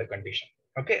these are the conditions.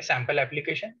 Okay, sample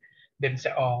application. Then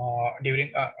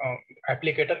during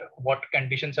applicator, what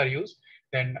conditions are used.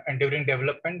 Then during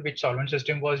development, which solvent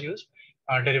system was used.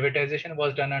 Derivatization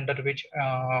was done under which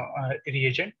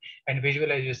reagent, and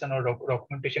visualization or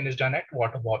documentation is done at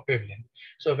what wavelength.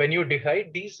 So when you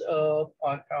decide these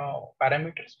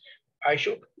parameters, I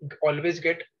should always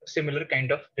get similar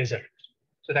kind of result.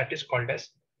 So that is called as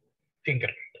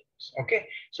fingerprint. Okay,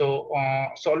 so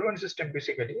solvent system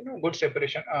basically, good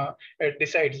separation. It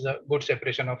decides the good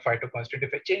separation of phytoconstant.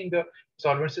 If I change the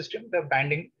solvent system, the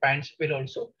bands will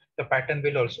also, the pattern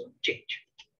will also change.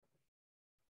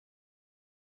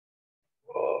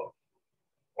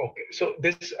 Okay, so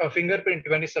this fingerprint,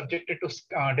 when is subjected to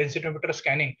densitometer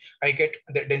scanning, I get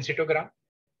the densitogram.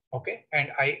 Okay, and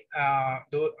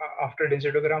after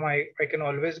densitogram, I can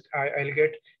always I'll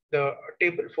get the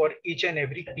table for each and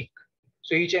every peak.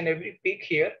 So each and every peak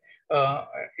here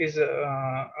is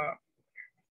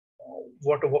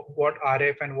what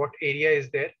RF and what area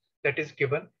is there, that is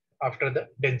given after the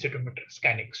densitometer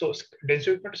scanning. So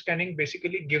densitometer scanning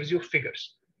basically gives you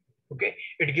figures. Okay,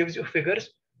 it gives you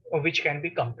figures which can be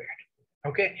compared.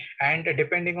 Okay, and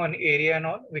depending on area and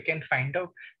all, we can find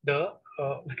out the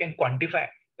we can quantify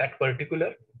that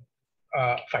particular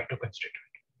phytoconstituent.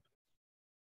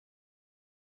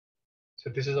 So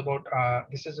this is about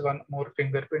this is one more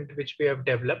fingerprint which we have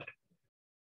developed.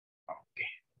 Okay,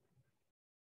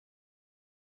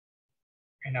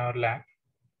 in our lab.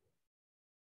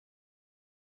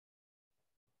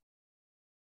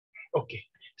 Okay,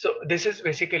 so this is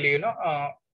basically,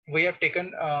 we have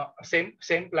taken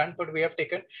same plant, but we have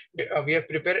taken we have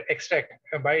prepared extract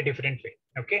by a different way.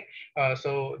 Okay,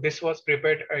 so this was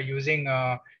prepared using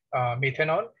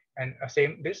methanol, and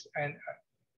same this and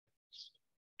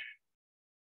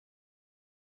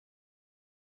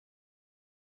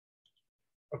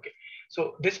okay.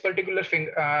 So this particular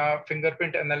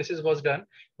fingerprint analysis was done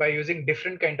by using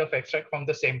different kind of extract from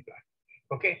the same plant.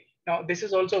 Okay. Now this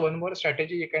is also one more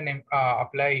strategy you can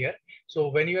apply here. So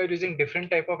when you are using different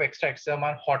type of extracts, some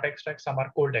are hot extract, some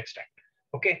are cold extract.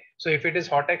 Okay. So if it is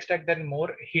hot extract, then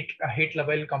more heat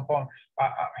level compound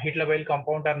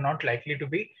are not likely to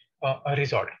be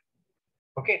resolved.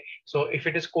 Okay, so if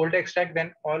it is cold extract,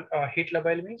 then all heat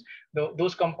labile means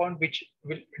those compound which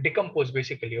will decompose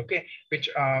basically. Okay, which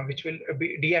will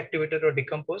be deactivated or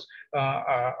decompose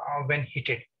when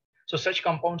heated. So such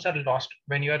compounds are lost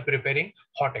when you are preparing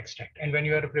hot extract, and when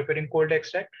you are preparing cold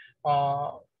extract,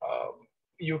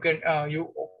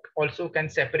 you also can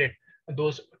separate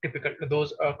those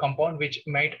compound which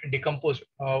might decompose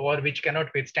or which cannot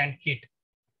withstand heat.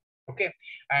 Okay,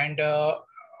 and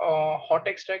hot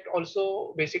extract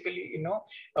also basically,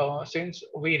 since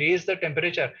we raise the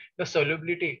temperature, the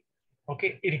solubility,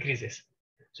 okay, increases.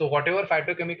 So whatever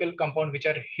phytochemical compound which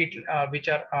are heat which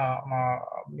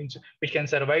can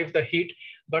survive the heat,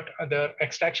 but their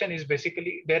extraction is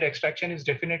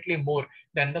definitely more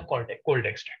than the cold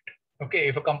extract. Okay,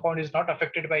 if a compound is not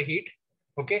affected by heat,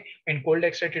 okay, in cold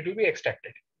extract it will be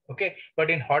extracted. Okay,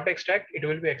 but in hot extract it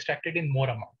will be extracted in more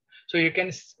amount. So you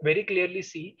can very clearly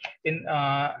see in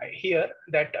here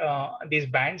that these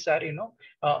bands are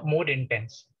more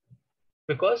intense,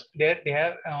 because they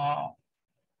have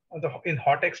in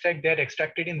hot extract they are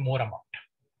extracted in more amount.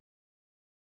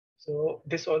 So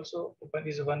this also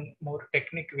is one more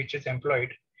technique which is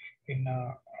employed in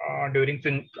during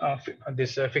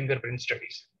this fingerprint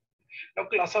studies. Now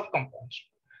class of compounds.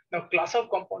 Now class of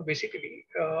compound basically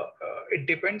it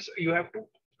depends. You have to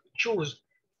choose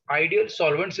ideal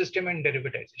solvent system and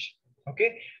derivatization.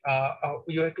 Okay,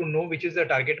 you have to know which is the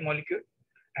target molecule,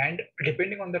 and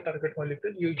depending on the target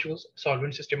molecule, you choose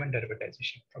solvent system and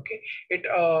derivatization. Okay, it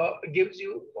gives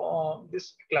you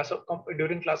this class of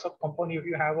during class of compound. If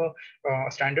you have a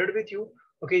standard with you,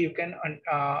 okay, you can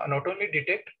not only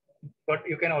detect, but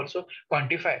you can also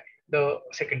quantify the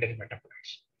secondary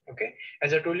metabolites. Okay,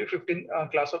 as I told you, 15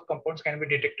 class of compounds can be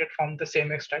detected from the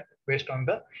same extract based on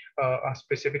the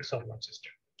specific solvent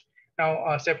system. Now,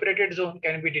 a separated zone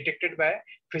can be detected by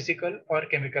physical or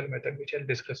chemical method, which I'll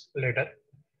discuss later.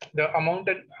 The amount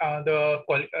and the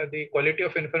quality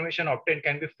of information obtained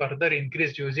can be further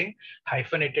increased using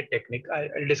hyphenated technique.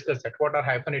 I'll discuss that. What are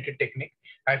hyphenated technique?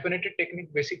 Hyphenated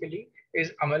technique basically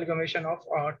is amalgamation of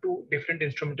two different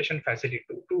instrumentation facility,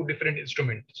 two different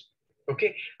instruments.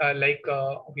 Okay,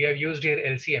 we have used here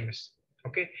LCMS.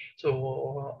 Okay,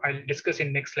 so I'll discuss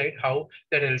in next slide how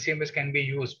that LCMS can be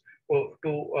used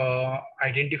to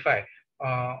identify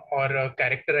or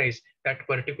characterize that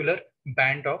particular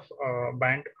band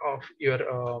of your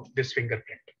this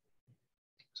fingerprint.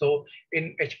 So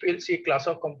in HPLC class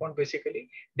of compound, basically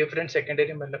different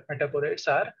secondary metabolites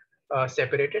are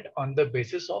separated on the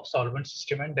basis of solvent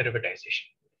system and derivatization.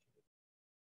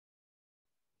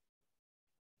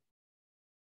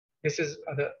 This is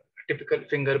the typical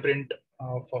fingerprint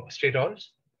for sterols.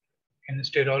 In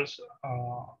sterols,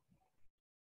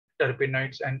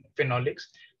 terpenoids and phenolics.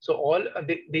 So all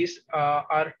these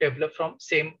are developed from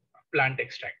same plant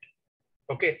extract.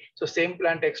 Okay, so same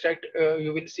plant extract,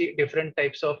 you will see different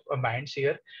types of bands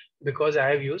here because I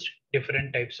have used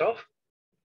different types of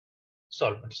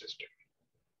solvent system.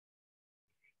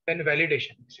 Then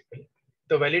validation, basically.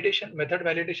 The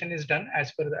validation is done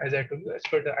as per as I told you, as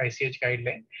per the ICH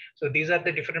guideline. So these are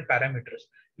the different parameters: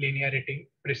 linearity,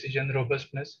 precision,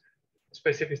 robustness,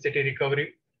 specificity,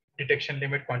 recovery, detection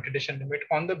limit, quantitation limit.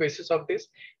 On the basis of this,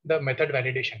 the method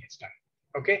validation is done.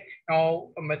 Okay. Now,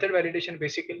 method validation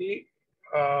basically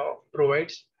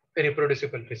provides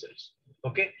reproducible results.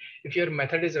 Okay. If your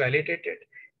method is validated,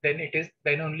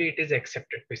 then only it is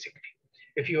accepted basically.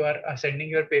 If you are sending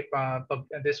your paper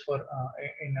this for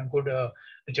in a good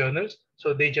journals,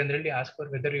 so they generally ask for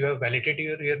whether you have validated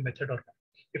your method or not.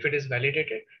 If it is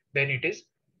validated, then it is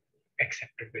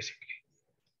accepted basically.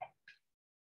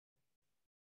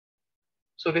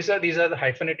 So these are the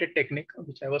hyphenated technique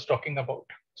which I was talking about.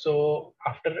 So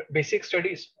after basic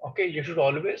studies, okay, you should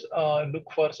always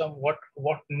look for some what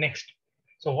next.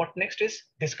 So what next is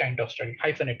this kind of study,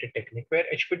 hyphenated technique, where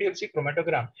HPTLC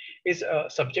chromatogram is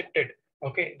subjected.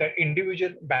 Okay, the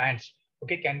individual bands,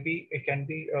 okay, can be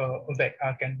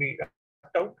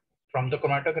sucked out from the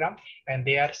chromatogram, and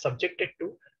they are subjected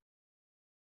to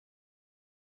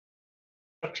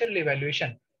structural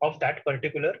evaluation of that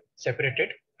particular separated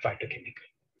phytochemical.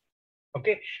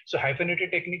 Okay, so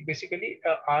hyphenated technique basically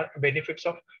are benefits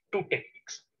of two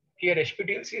techniques. Here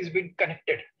HPTLC is being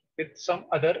connected with some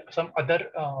other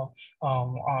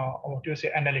what you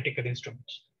say, analytical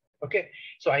instruments. Okay,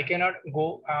 so I cannot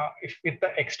go if with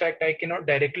the extract I cannot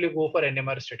directly go for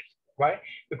NMR study. Why?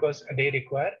 Because they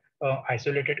require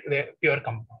isolated pure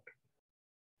compound.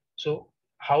 So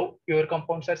how pure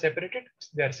compounds are separated?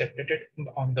 They are separated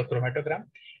on the chromatogram,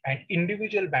 and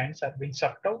individual bands are being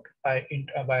sucked out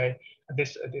by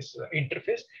this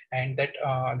interface, and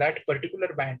that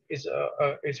particular band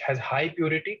has high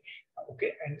purity.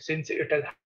 Okay, and since it has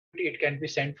high purity, it can be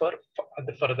sent for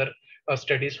the further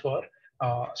studies for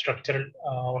structural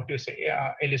what you say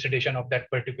elucidation of that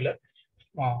particular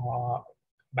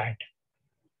band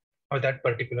or that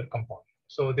particular compound.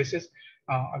 So this is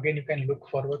again, you can look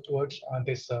forward towards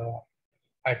this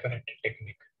hyphenated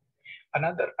technique.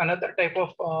 Another type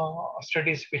of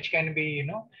studies which can be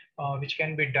which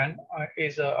can be done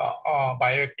is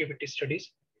bioactivity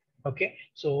studies. Okay,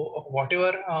 so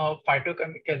whatever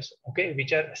phytochemicals, okay,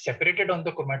 which are separated on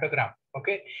the chromatogram.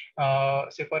 Okay,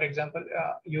 say for example,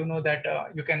 you know that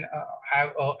you can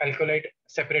have alkaloid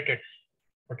separated.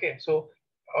 Okay, so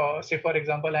say for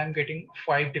example, I'm getting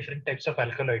 5 different types of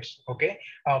alkaloids. Okay,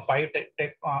 5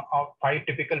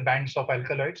 typical bands of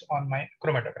alkaloids on my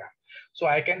chromatogram. So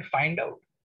I can find out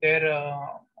the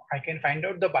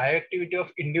bioactivity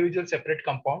of individual separate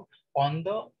compound on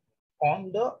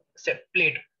the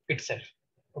plate itself.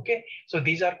 Okay, so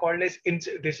these are called as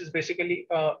this is basically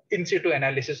in situ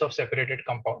analysis of separated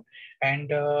compound.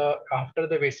 And after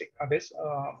the basic this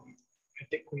I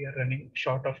think we are running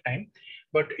short of time,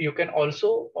 but you can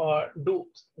also do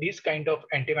these kind of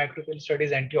antimicrobial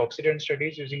studies, antioxidant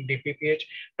studies using DPPH,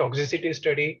 toxicity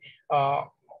study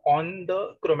on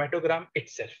the chromatogram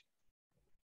itself.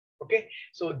 Okay,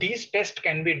 so these tests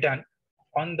can be done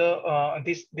on the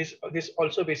this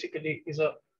also basically is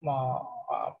a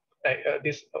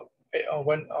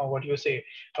what you say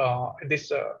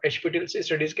this HPTLC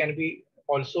studies can be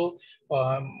also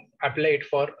applied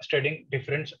for studying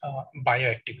different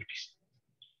bioactivities.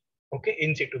 Okay,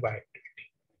 in situ bioactivity.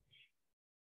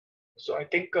 So I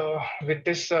think with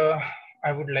this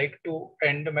I would like to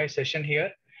end my session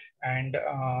here, and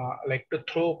like to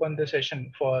throw open the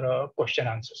session for question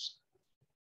answers.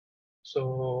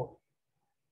 So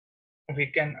we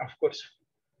can of course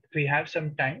we have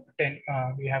some time.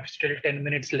 We have still 10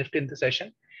 minutes left in the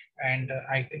session, and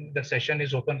I think the session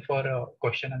is open for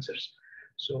question answers.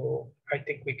 So I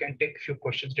think we can take a few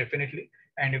questions definitely,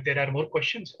 and if there are more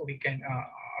questions, we can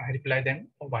reply them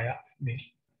via mail.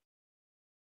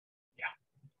 Yeah.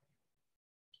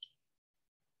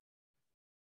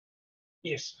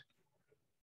 Yes.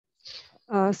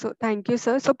 So thank you,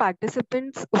 sir. So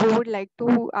participants who would like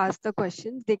to ask the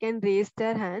questions, they can raise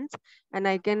their hands and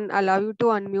I can allow you to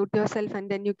unmute yourself and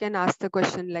then you can ask the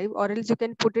question live, or else you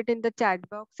can put it in the chat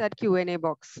box or Q&A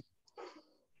box.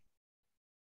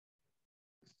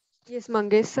 Yes,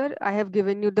 Mangesh sir, I have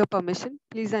given you the permission.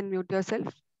 Please unmute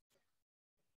yourself.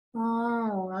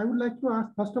 I would like to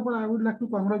ask, first of all, I would like to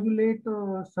congratulate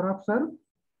Saraf sir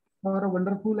for a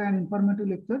wonderful and informative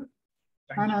lecture.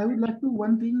 And I would like to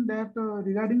one thing that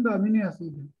regarding the amino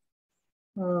acid.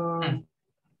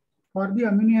 For the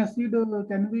amino acid,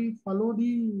 can we follow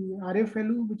the RF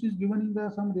value which is given in the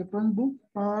some reference book,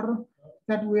 or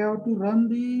that we have to run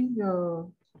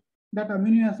the that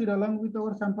amino acid along with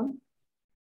our sample?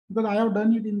 Because I have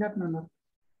done it in that manner.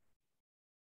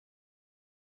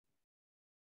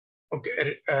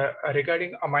 Okay,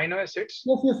 regarding amino acids.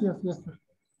 Yes. Sir.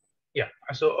 Yeah.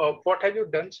 So what have you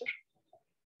done, sir?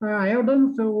 I have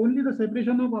done only the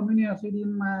separation of amino acid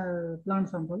in my plant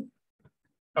sample.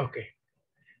 Okay.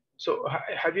 So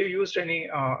have you used any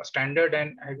standard,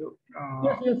 and have you?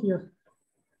 Yes.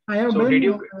 I have done. I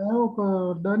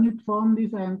have done it from this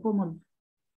Ancomal.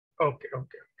 Okay.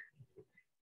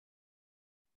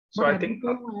 So but I think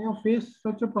I have faced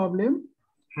such a problem,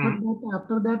 but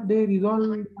after that they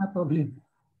resolved my problem.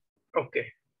 Okay.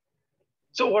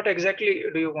 So what exactly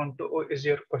do you want to? Is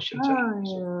your question,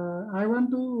 sir? I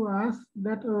want to ask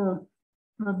that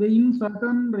in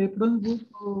certain reference book,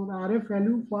 RF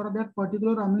value for that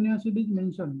particular amino acid is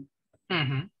mentioned.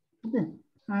 Okay,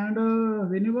 and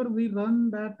whenever we run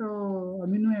that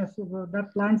amino acid,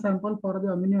 that plant sample for the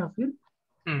amino acid,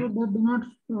 so that do not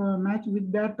match with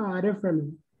that RF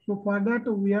value. So for that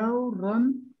we have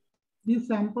run this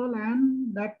sample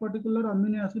and that particular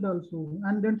amino acid also,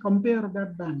 and then compare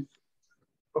that bands.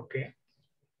 Okay.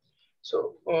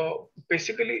 So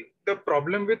basically the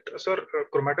problem with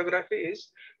chromatography is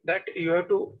that you have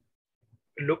to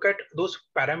look at those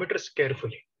parameters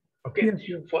carefully. Okay.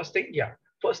 Yes.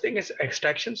 First thing is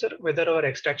extraction, sir. Whether our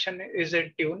extraction is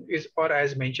in tune or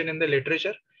as mentioned in the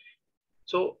literature.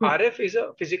 So RF is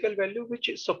a physical value which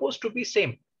is supposed to be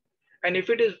same. And if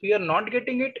it is, we are not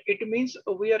getting it, it means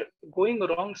we are going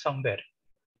wrong somewhere.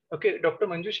 Okay, Dr.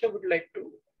 Manjusha would like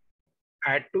to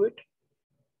add to it.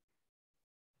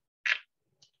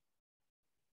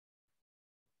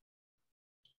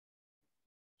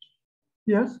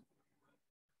 Yes.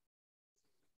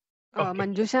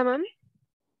 Manjusha ma'am.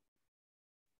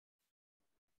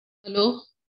 Hello.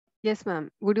 Yes, ma'am.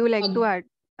 Would you like to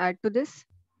add to this?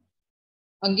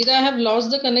 Ankita, I have lost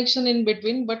the connection in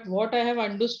between, but what I have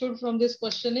understood from this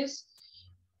question is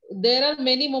there are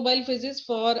many mobile phases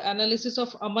for analysis of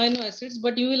amino acids,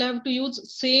 but you will have to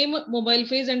use same mobile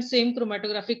phase and same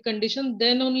chromatographic condition.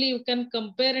 Then only you can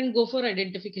compare and go for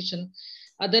identification.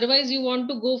 Otherwise, you want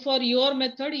to go for your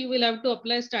method, you will have to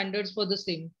apply standards for the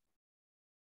same.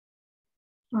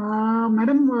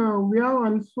 Madam, we have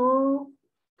also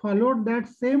followed that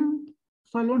same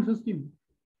solvent system.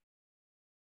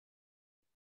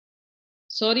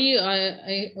 Sorry,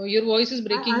 your voice is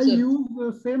breaking. I use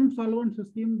the same solvent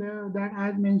system that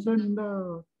as mentioned in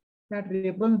that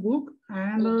reference book,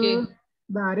 and the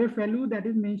RF value that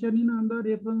is mentioned in the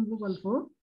reference book also.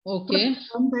 Okay. But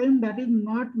sometimes that is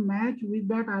not matched with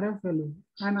that RF value.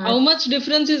 And how much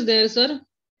difference is there, sir,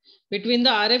 between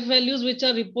the RF values which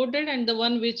are reported and the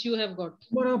one which you have got?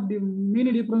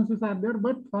 Many differences are there,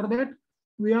 but for that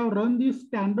we have run this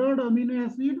standard amino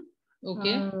acid.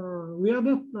 Okay. We have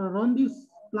run these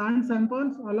plant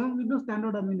samples along with the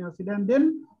standard amino acid and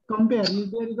then compare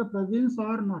if there is a presence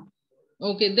or not.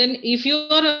 Okay, then if you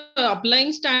are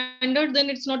applying standard, then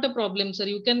it's not a problem, sir.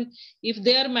 You can, if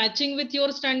they are matching with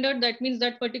your standard, that means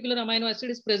that particular amino acid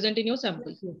is present in your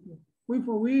sample. Yes. We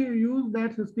use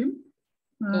that system.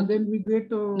 Then we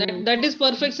get that is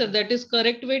perfect, sir. That is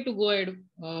correct way to go ahead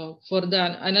for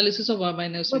the analysis of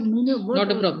amino acid.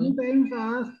 Not a problem. Sometimes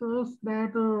ask us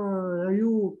that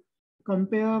you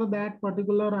compare that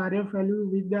particular RF value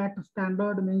with that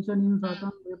standard mentioned in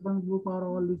certain reference book or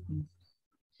all these things.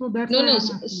 So that's no,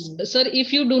 sir.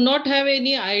 If you do not have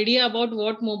any idea about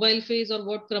what mobile phase or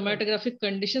what chromatographic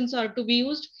conditions are to be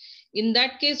used, in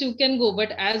that case you can go.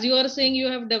 But as you are saying, you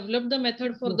have developed the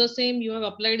method for the same, you have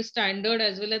applied standard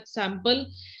as well as sample,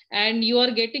 and you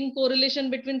are getting correlation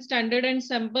between standard and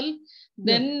sample,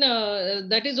 then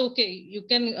that is okay. You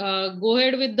can go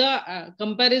ahead with the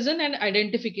comparison and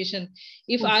identification.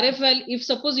 If RF value, if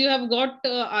suppose you have got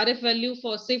RF value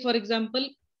for, say for example,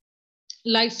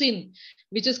 lysine,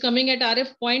 which is coming at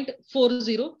RF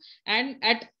 0.40, and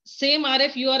at same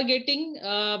RF you are getting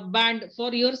band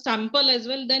for your sample as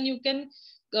well, then you can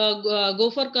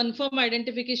go for confirm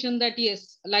identification that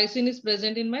yes, lysine is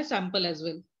present in my sample as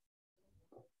well.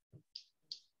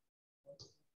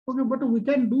 Okay, but we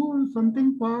can do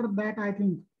something for that, I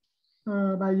think,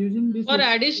 by using this. For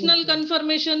additional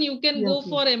confirmation, you can go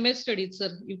for MS studies,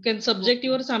 sir. You can subject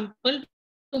your sample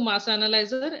to mass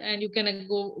analyzer and you can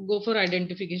go for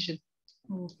identification.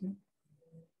 Okay.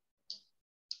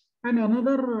 And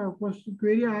another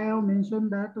query I have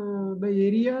mentioned that the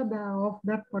area of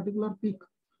that particular peak,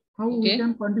 how we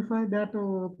can quantify that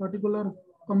particular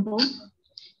compound?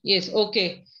 Yes,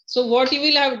 okay. So what you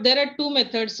will have, there are two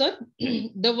methods, sir.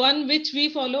 The one which we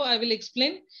follow, I will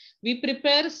explain. We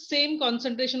prepare same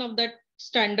concentration of that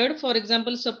standard. For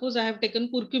example, suppose I have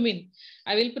taken curcumin.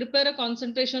 I will prepare a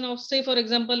concentration of, say, for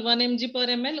example, 1 mg per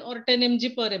ml or 10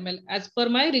 mg per ml as per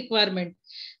my requirement.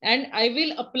 And I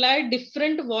will apply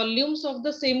different volumes of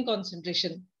the same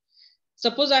concentration.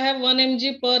 Suppose I have 1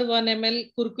 mg per 1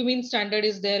 ml curcumin standard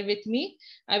is there with me.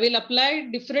 I will apply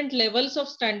different levels of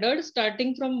standard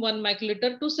starting from 1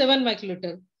 microliter to 7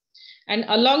 microliter. And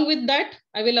along with that,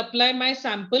 I will apply my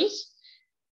samples.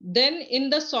 Then in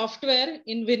the software,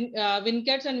 in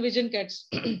WinCats and VisionCats,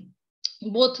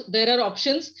 both there are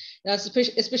options,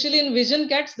 especially in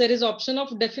VisionCats, there is option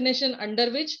of definition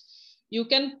under which you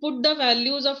can put the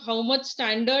values of how much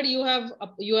standard you have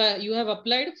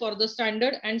applied for the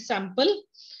standard and sample,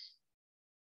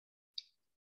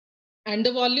 and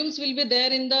the volumes will be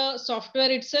there in the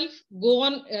software itself. Go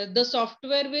on, the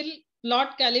software will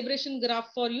plot calibration graph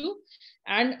for you,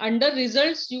 and under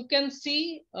results you can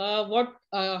see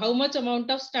how much amount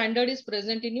of standard is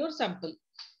present in your sample.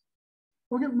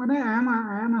 Okay, Mane,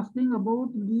 I am asking about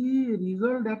the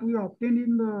result that we obtained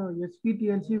in the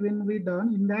HPTLC when we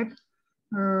done. In that,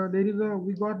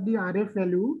 we got the RF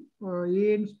value,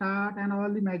 A and start and all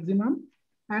the maximum,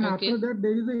 and after that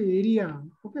there is a area.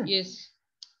 Okay. Yes.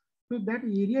 So that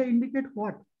area indicate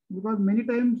what? Because many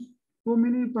times so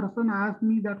many person ask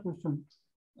me that question.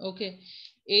 Okay.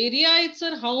 Area, it's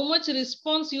how much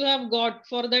response you have got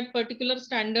for that particular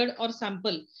standard or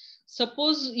sample.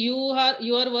 Suppose you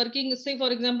are working, say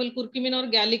for example, curcumin or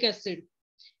gallic acid.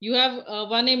 You have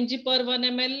 1 mg per 1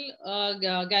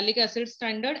 ml gallic acid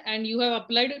standard, and you have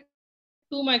applied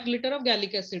 2 microliter of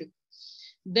gallic acid.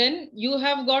 Then you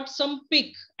have got some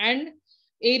peak and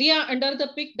area under the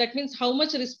peak. That means how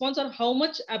much response or how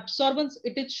much absorbance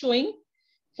it is showing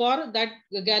for that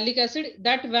gallic acid.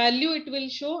 That value it will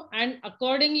show, and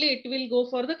accordingly it will go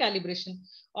for the calibration,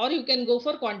 or you can go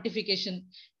for quantification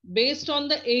based on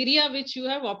the area which you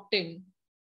have obtained.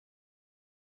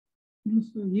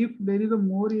 If there is a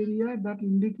more area, that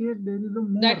indicates there is a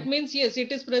more. That means yes,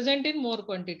 it is present in more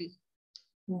quantity.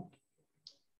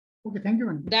 Okay, thank you,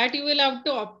 man. That you will have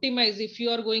to optimize if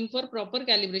you are going for proper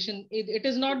calibration. It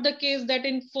is not the case that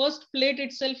in first plate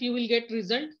itself you will get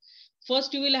result.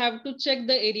 First, you will have to check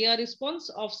the area response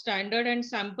of standard and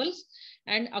samples,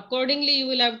 and accordingly you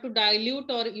will have to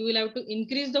dilute or you will have to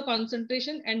increase the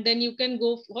concentration, and then you can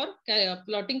go for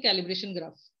plotting calibration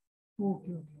graph.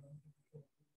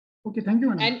 Okay, thank you,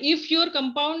 man. And if your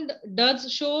compound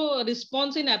does show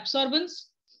response in absorbance,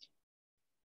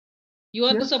 you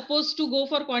are supposed to go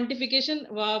for quantification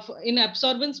in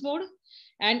absorbance mode.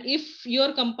 And if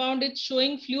your compound is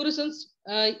showing fluorescence,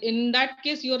 in that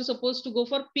case, you are supposed to go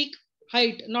for peak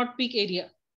height, not peak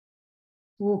area.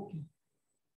 Okay.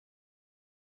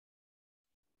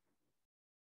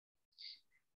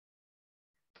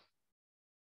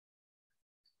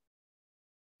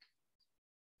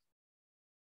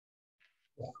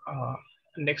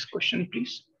 Next question,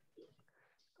 please.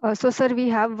 So, sir, we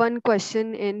have one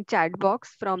question in chat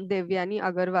box from Devyani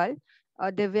Agarwal.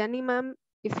 Devyani, ma'am,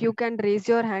 if you can raise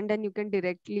your hand and you can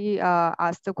directly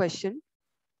ask the question.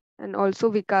 And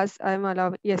also, Vikas,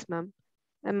 yes, ma'am,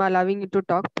 I'm allowing you to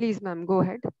talk. Please, ma'am, go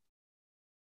ahead.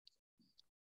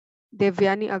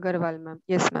 Devyani Agarwal, ma'am.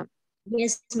 Yes, ma'am.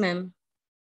 Yes, ma'am.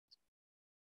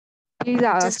 Please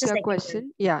ask your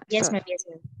question. Yeah, yes, sure. ma'am. Yes,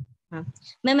 ma'am.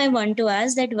 Ma'am, I want to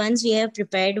ask that once we have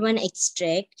prepared one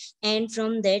extract and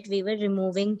from that we were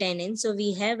removing tannins. So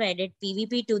we have added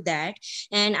PVP to that.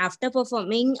 And after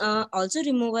performing also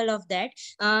removal of that,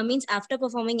 means after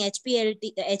performing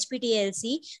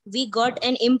HPTLC, we got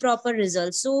an improper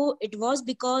result. So it was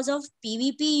because of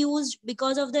PVP used,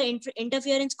 because of the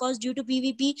interference caused due to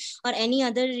PVP, or any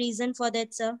other reason for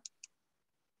that, sir?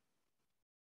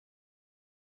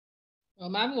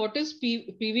 Ma'am, what is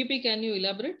PVP? Can you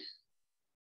elaborate?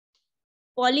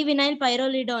 Polyvinyl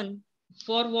pyrrolidone.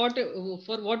 For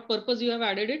what purpose you have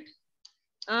added it?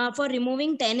 For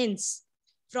removing tannins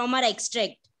from our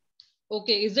extract.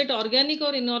 Okay, is it organic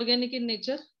or inorganic in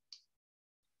nature?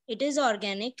 It is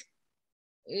organic.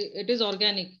 It is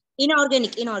organic.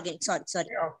 Inorganic. Sorry.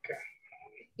 Okay.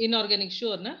 Inorganic,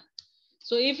 sure, na?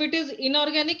 So if it is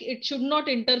inorganic, it should not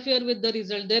interfere with the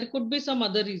result. There could be some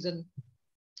other reason.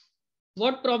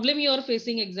 What problem you are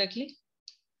facing exactly?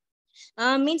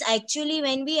 Means actually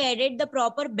when we added, the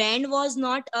proper band was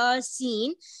not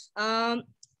seen.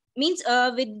 Means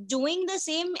with doing the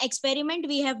same experiment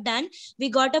we have done, we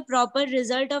got a proper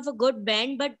result of a good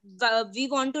band, but we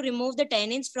want to remove the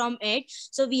tannins from it.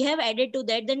 So we have added to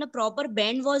that, then the proper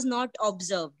band was not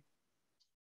observed.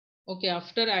 Okay,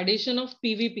 after addition of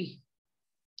PVP.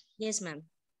 Yes, ma'am.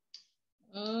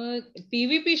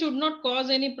 PVP should not cause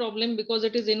any problem because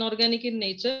it is inorganic in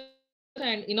nature,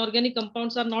 and inorganic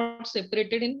compounds are not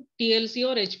separated in TLC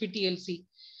or HPTLC.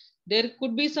 There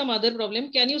could be some other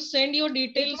problem. Can you send your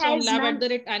details on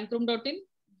lab@ancrom.in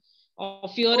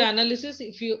of your analysis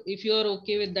if you are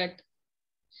okay with that?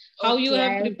 How you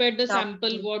have prepared the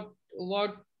sample?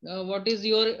 What is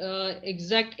your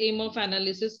exact aim of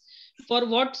analysis? For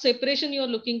what separation you are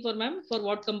looking for, ma'am? For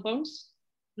what compounds?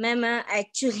 Ma'am,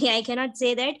 actually I cannot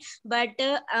say that, but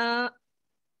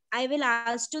I will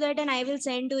ask to that and I will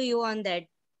send to you on that.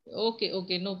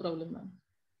 Okay, no problem, ma'am.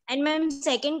 And ma'am,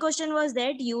 second question was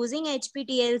that using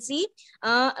HPTLC,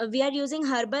 we are using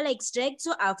herbal extract.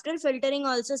 So after filtering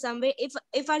also somewhere,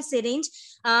 if our syringe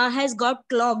has got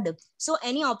clogged, so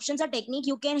any options or technique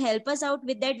you can help us out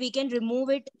with that, we can remove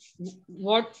it.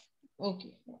 What?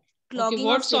 Okay. Clogging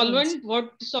What of syringe.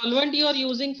 What solvent you are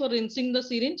using for rinsing the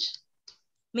syringe?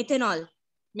 Methanol.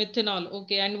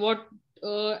 Okay. And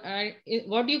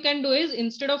what you can do is,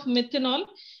 instead of methanol,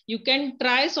 you can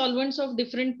try solvents of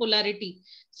different polarity.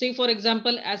 Say for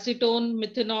example, acetone,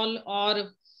 methanol,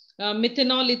 or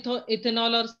methanol,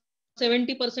 ethanol, or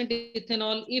 70%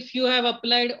 ethanol. If you have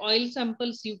applied oil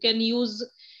samples, you can use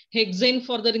hexane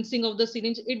for the rinsing of the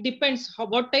syringe. It depends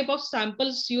what type of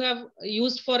samples you have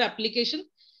used for application.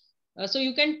 So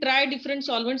you can try different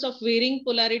solvents of varying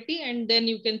polarity and then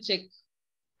you can check.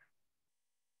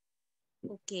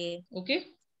 Okay.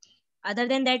 Other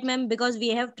than that, ma'am, because we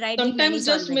have tried sometimes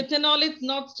just methanol is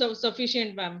not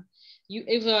sufficient, ma'am.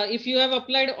 If you have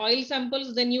applied oil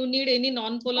samples, then you need any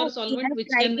non-polar solvent which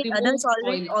can remove other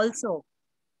solvent oil. Also.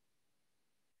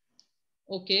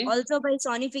 Okay. Also by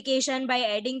sonification, by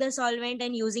adding the solvent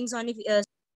and using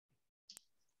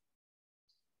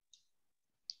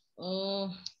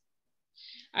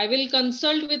I will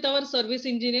consult with our service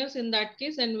engineers in that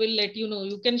case and will let you know.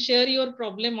 You can share your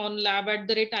problem on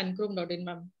lab@ancrom.in,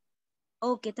 ma'am.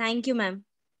 Okay, thank you, ma'am.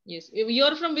 Yes. You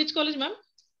are from which college, ma'am?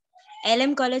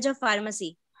 LM College of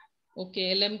Pharmacy.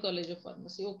 Okay, LM College of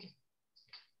Pharmacy. Okay.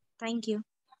 Thank you.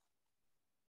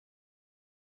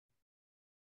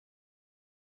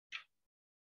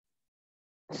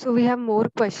 So we have more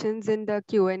questions in the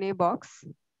Q&A box.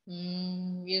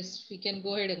 Yes, we can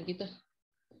go ahead, Ankita.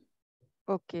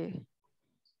 Okay.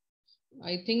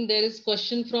 I think there is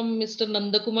question from Mr.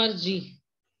 Nandakumar G.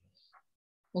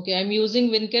 Okay, I'm using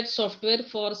WinCat software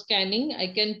for scanning. I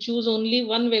can choose only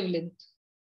one wavelength.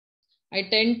 I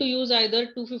tend to use either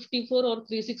 254 or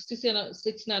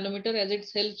 366 nanometer as it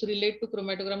helps relate to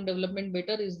chromatogram development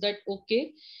better. Is that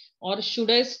okay? Or should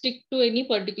I stick to any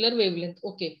particular wavelength?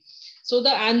 Okay. So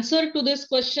the answer to this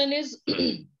question is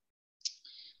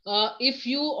if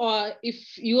you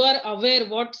are aware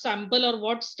what sample or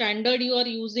what standard you are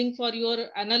using for your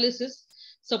analysis.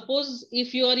 Suppose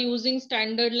if you are using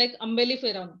standard like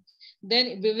umbelliferon,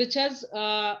 then which has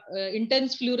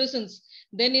intense fluorescence,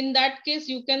 then in that case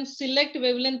you can select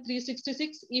wavelength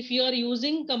 366. If you are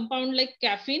using compound like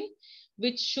caffeine,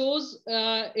 which shows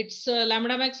its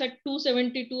lambda max at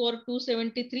 272 or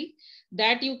 273,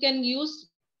 that you can use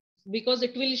because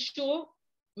it will show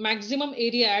maximum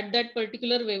area at that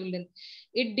particular wavelength.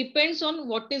 It depends on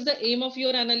what is the aim of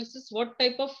your analysis, what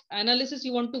type of analysis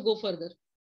you want to go further.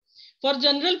 For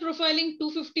general profiling,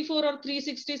 254 or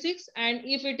 366, and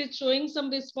if it is showing some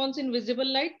response in visible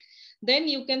light, then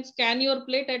you can scan your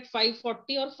plate at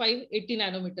 540 or 580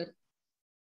 nanometer.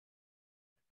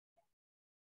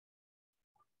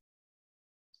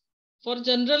 For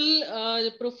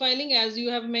general profiling, as you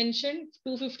have mentioned,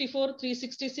 254,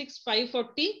 366,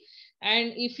 540.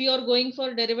 And if you are going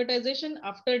for derivatization,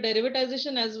 after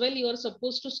derivatization as well, you are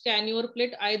supposed to scan your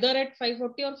plate either at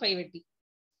 540 or 580.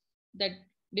 That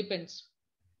depends.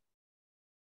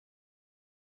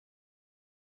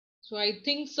 So I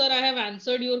think, sir, I have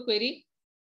answered your query.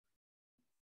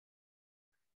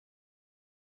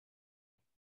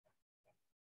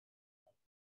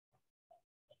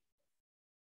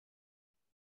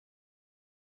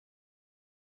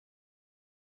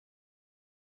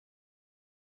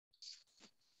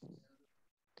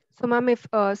 So ma'am, if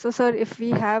sir, if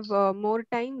we have more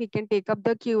time, we can take up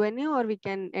the Q&A or we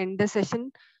can end the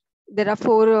session. There are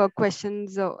 4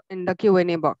 questions in the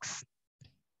Q&A box.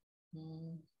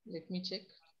 Let me check.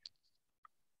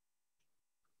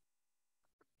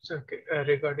 So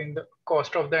regarding the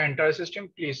cost of the entire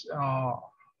system, please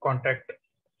contact.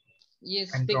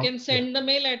 Yes, Ancrom. they can send the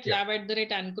mail at Yeah.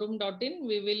 lab@ancrom.in.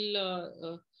 We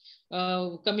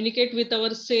will communicate with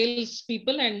our sales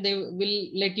people and they will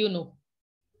let you know.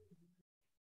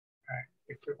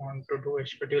 If you want to do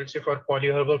HPTLC for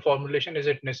polyherbal formulation, is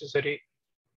it necessary?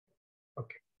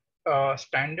 Okay.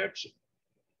 Standards.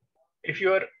 If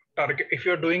you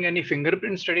are doing any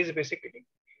fingerprint studies, basically,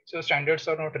 so standards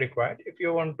are not required. If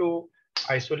you want to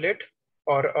isolate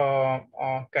or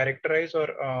characterize or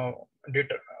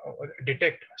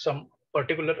detect some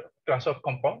particular class of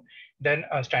compound, then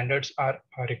standards are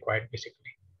required,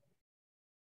 basically.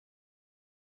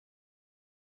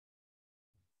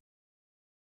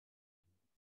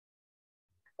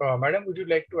 Madam, would you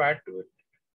like to add to it?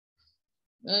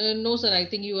 No, sir, I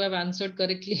think you have answered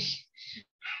correctly.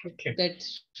 Okay. That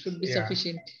should be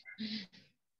sufficient.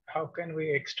 How can we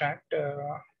extract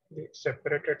the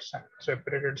separated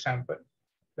sample?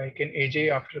 Like in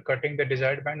AJ, after cutting the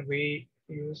desired band, we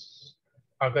use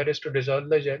agar to dissolve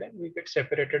the gel and we get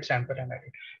separated sample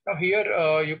analyte. Now here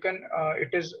you can,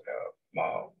 it is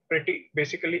pretty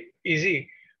basically easy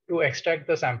to extract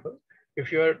the sample.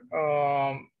 If you are,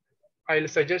 I'll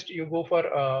suggest you go for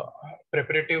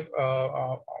preparative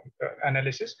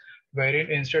analysis, wherein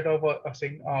instead of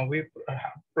we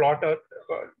plot a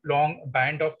long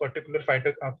band of particular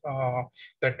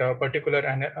particular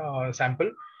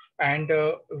sample, and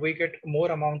we get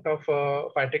more amount of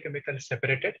phytochemicals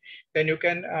separated. Then you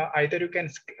can either you can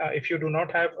if you do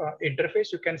not have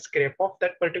interface, you can scrape off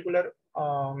that particular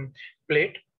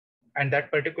plate and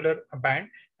that particular band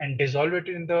and dissolve it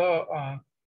in the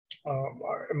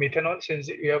methanol, since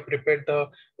you have prepared the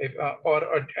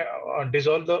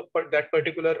dissolve that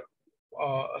particular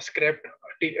scrapped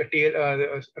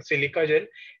silica gel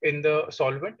in the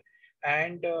solvent,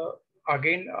 and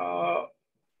again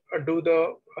do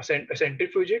the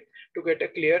centrifugate to get a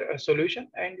clear solution,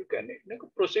 and you can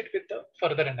proceed with the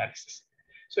further analysis.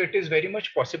 So it is very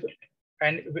much possible,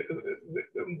 and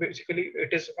basically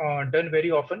it is done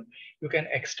very often. You can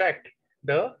extract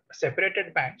the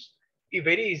separated bands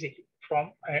very easily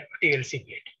from a TLC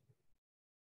plate.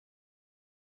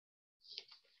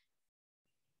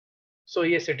 So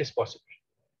yes, it is possible.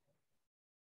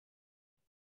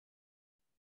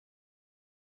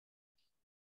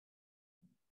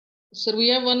 Sir, we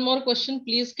have one more question.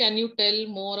 Please, can you tell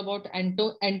more about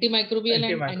antimicrobial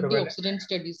and antioxidant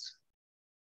studies?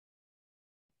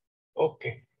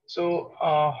 Okay, so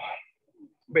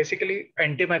basically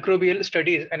antimicrobial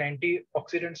studies and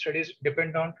antioxidant studies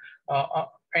depend on,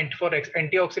 and for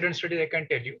antioxidant studies, I can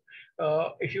tell you,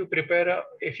 if you prepare,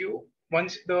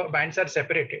 once the bands are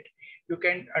separated, you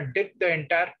can dip the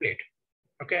entire plate,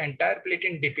 okay, entire plate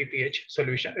in DPPH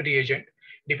solution reagent.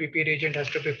 DPP reagent has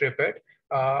to be prepared,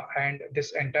 and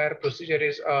this entire procedure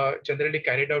is generally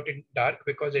carried out in dark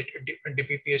because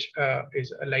DPPH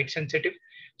is light sensitive.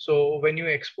 So when you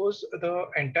expose the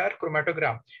entire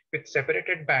chromatogram with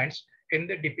separated bands in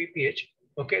the DPPH,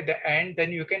 okay, and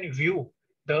then you can view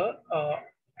the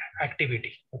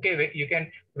activity. Okay, you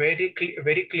can very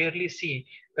clearly see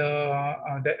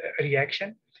the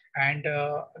reaction and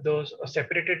those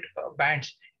separated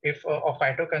bands if of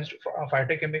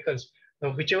phytochemicals.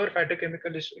 Whichever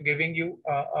phytochemical is giving you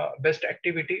best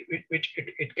activity, which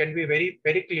it can be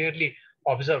very clearly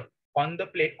observed on the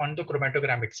plate, on the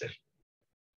chromatogram itself.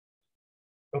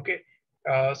 Okay,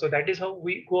 so that is how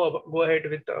we go ahead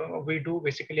with we do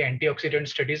basically antioxidant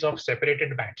studies of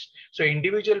separated bands. So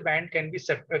individual band can be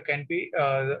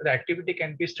the activity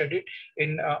can be studied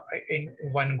in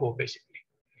one go basically.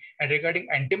 And regarding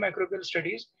antimicrobial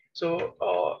studies, so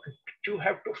you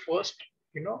have to first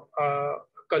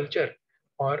culture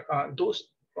or those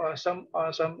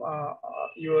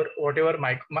your whatever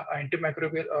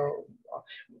antimicrobial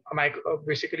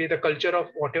basically the culture of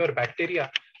whatever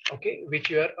bacteria okay, which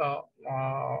you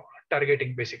are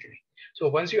targeting basically. So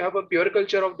once you have a pure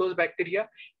culture of those bacteria,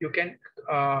 you can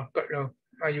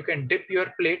dip your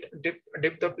plate,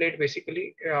 dip the plate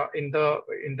basically in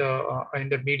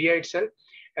the media itself,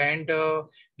 and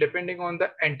depending on the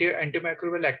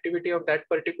antimicrobial activity of that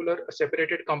particular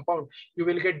separated compound, you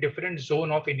will get different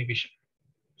zone of inhibition.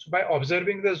 So by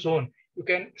observing the zone, you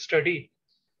can study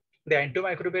the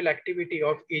antimicrobial activity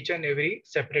of each and every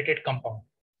separated compound.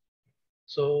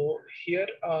 So here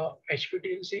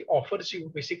HPTLC offers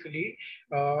you basically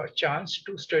a chance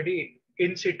to study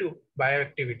in situ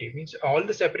bioactivity. Means all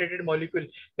the separated molecule,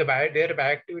 their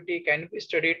bioactivity can be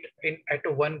studied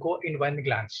at one go, in one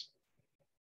glance.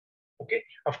 Okay,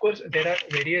 of course there are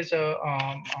various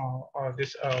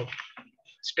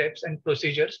steps and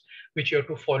procedures which you have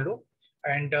to follow,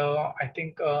 and I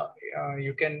think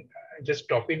you can just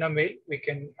drop in a mail. We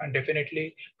can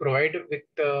definitely provide with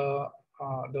the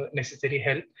necessary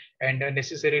help and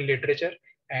necessary literature,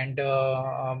 and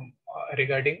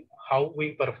regarding how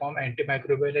we perform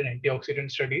antimicrobial and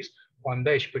antioxidant studies on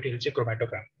the HPTLC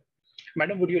chromatogram.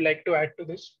 Madam, would you like to add to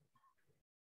this?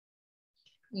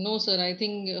 No, sir. I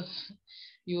think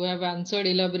you have answered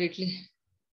elaborately.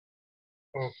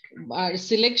 Okay.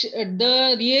 Selection,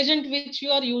 the reagent which you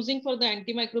are using for the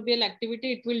antimicrobial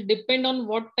activity, it will depend on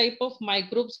what type of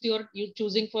microbes you are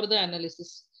choosing for the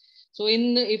analysis. So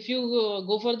if you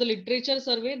go for the literature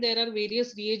survey, there are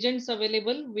various reagents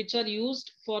available which are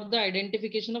used for the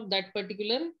identification of that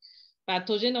particular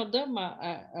pathogen or the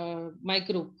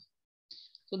microbe.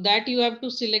 So that you have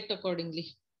to select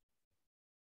accordingly.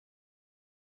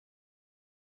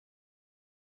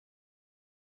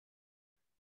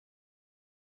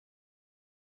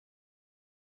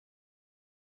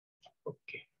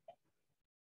 Okay.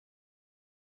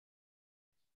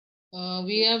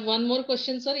 We have one more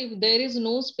question, sir. If there is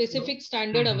no specific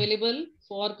standard available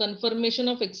for confirmation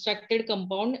of extracted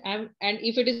compound, and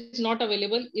if it is not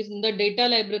available in the data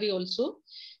library also,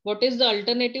 what is the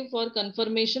alternative for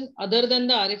confirmation other than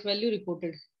the RF value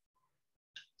reported?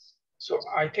 So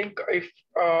I think if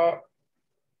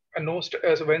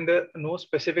when the no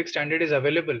specific standard is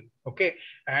available, okay,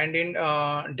 and in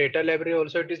data library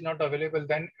also it is not available,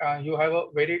 then you have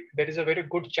there is a very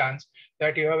good chance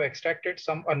that you have extracted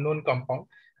some unknown compound.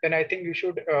 Then I think you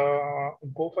should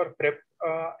go for prep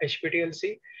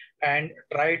HPTLC and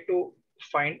try to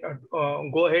find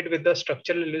go ahead with the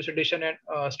structural elucidation and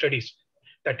studies.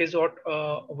 That is what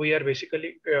we are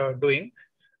basically doing.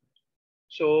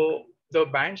 So the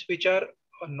bands which are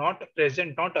not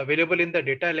present, not available in the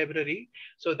data library,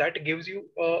 so that gives you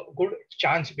a good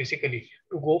chance basically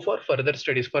to go for further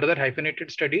studies, further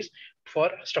hyphenated studies for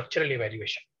structural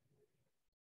evaluation.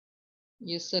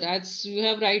 Yes, sir. As you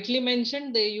have rightly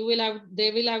mentioned, they will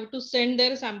have to send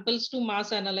their samples to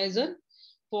mass analyzer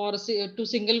for to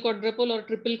single quadruple or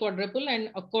triple quadruple, and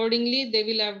accordingly they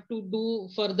will have to do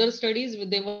further studies.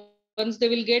 Once they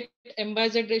will get M by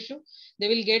Z ratio, they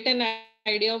will get an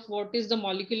idea of what is the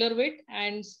molecular weight,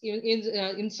 and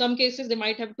in some cases they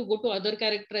might have to go to other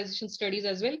characterization studies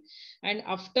as well, and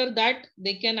after that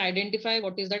they can identify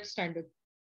what is that standard.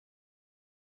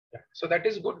 Yeah. So that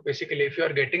is good basically if you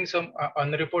are getting some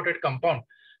unreported compound.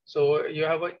 So you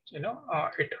have a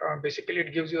basically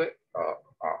it gives you a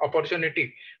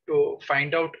opportunity to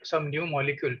find out some new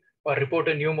molecule or report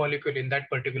a new molecule in that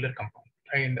particular compound,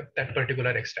 in that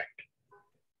particular extract.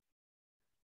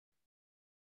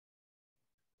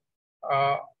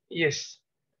 Yes,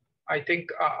 I think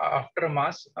after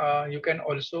mass, you can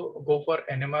also go for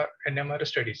NMR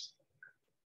studies.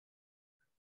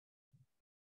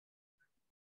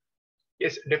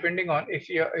 Yes, depending on if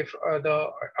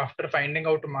after finding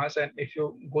out mass, and if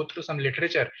you go through some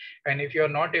literature, and if you are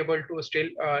not able to still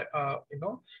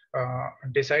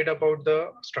decide about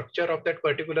the structure of that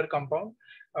particular compound,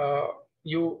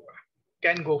 you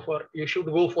should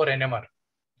go for NMR.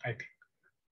 I think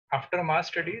after mass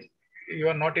studies, you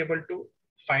are not able to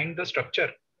find the structure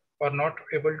or not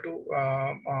able to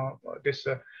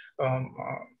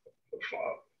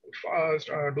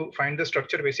find the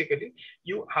structure, basically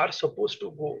you are supposed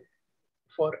to go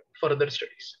for further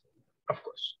studies, of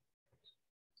course.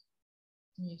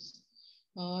 Yes.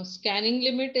 Scanning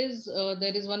limit is,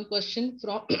 there is one question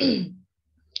from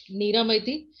Neera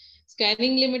Maiti.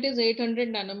 Scanning limit is 800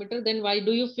 nanometer. Then why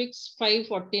do you fix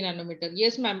 540 nanometer?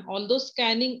 Yes, ma'am. Although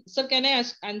scanning, sir, can I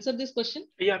answer this question?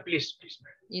 Yeah, please.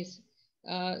 Yes.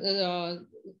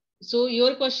 So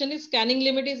your question is scanning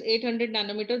limit is 800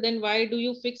 nanometer. Then why do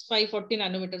you fix 540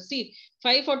 nanometer? See,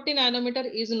 540 nanometer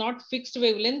is not fixed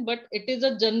wavelength, but it is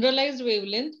a generalized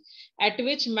wavelength at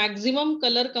which maximum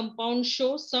color compound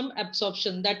shows some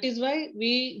absorption. That is why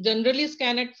we generally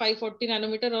scan at 540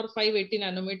 nanometer or 580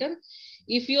 nanometer.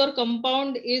 If your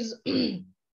compound is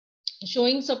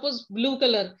showing suppose blue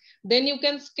color, then you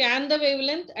can scan the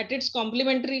wavelength at its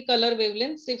complementary color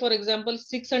wavelength. Say for example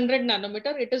 600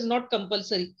 nanometer, it is not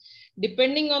compulsory.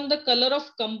 Depending on the color of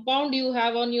compound you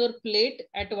have on your plate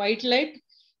at white light,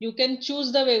 you can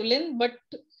choose the wavelength, but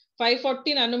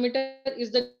 540 nanometer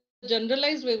is the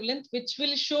generalized wavelength which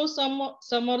will show some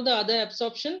or the other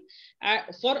absorption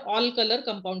for all color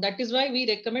compound. That is why we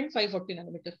recommend 540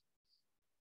 nanometer.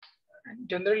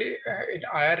 Generally, in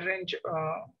IR range,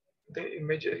 the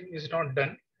imaging is not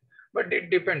done, but it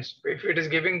depends. If it is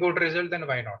giving good result, then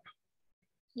why not?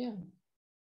 Yeah.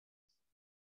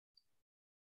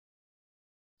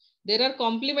 There are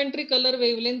complementary color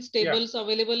wavelength tables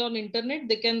available on internet.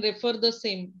 They can refer the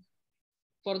same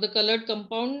for the colored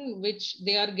compound which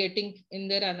they are getting in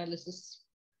their analysis.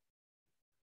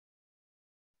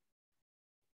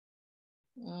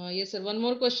 Yes, sir. One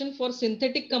more question. For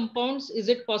synthetic compounds, is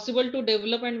it possible to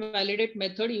develop and validate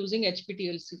method using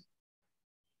HPTLC?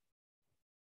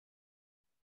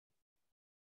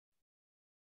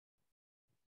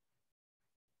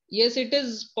 Yes, it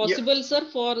is possible, sir.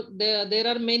 For there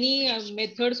are many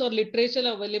methods or literature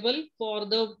available for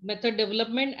the method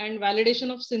development and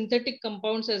validation of synthetic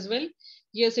compounds as well.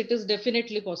 Yes, it is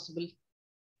definitely possible.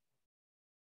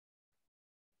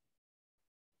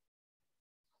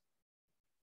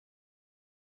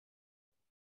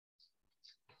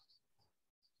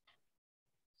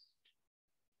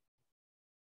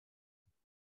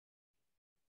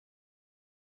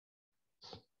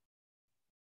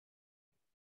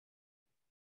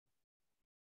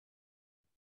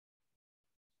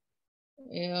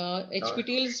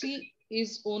 HPTLC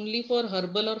is only for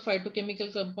herbal or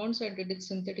phytochemical compounds and it is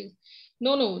synthetic.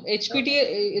 No,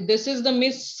 HPTLC, this is the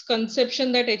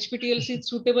misconception that HPTLC is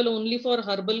suitable only for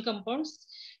herbal compounds.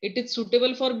 It is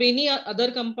suitable for many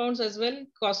other compounds as well,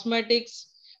 cosmetics,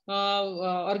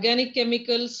 organic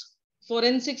chemicals,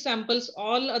 forensic samples,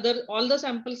 all the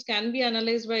samples can be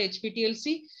analyzed by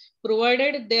HPTLC,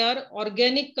 provided they are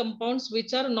organic compounds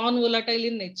which are non-volatile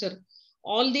in nature.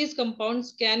 All these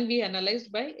compounds can be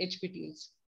analyzed by HPTLC.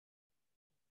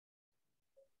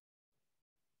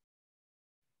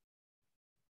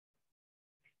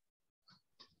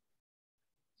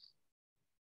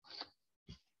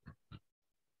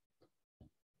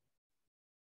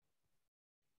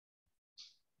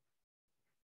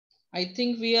 I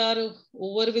think we are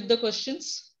over with the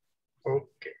questions.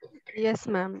 Okay. Yes,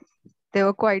 ma'am. There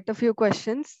were quite a few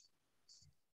questions.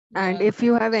 And if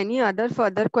you have any other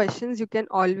further questions, you can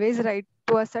always write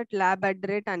to us at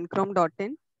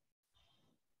lab@ancrom.in.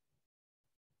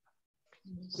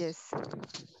 Yes.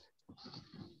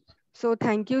 So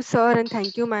thank you, sir, and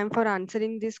thank you, ma'am, for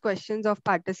answering these questions of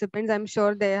participants. I'm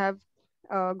sure they have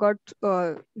got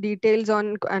details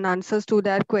on and answers to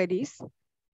their queries.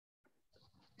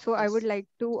 So I would like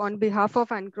to, on behalf of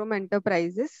Ancrom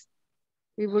Enterprises,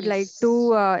 we would like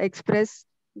to express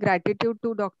gratitude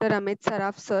to Dr. Amit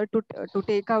Saraf, sir, to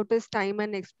take out his time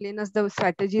and explain us the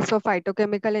strategies of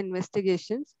phytochemical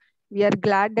investigations. We are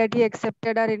glad that he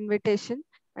accepted our invitation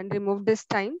and removed his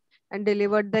time and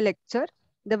delivered the lecture.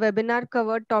 The webinar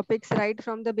covered topics right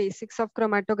from the basics of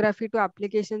chromatography to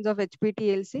applications of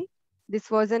HPTLC. This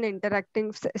was an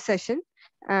interactive session,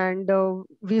 and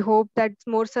we hope that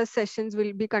more such sessions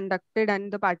will be conducted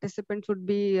and the participants would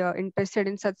be interested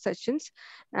in such sessions.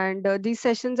 And these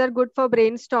sessions are good for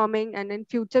brainstorming, and in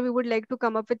future we would like to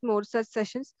come up with more such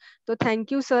sessions. So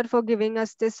thank you, sir, for giving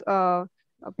us this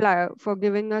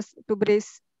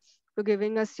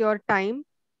giving us your time,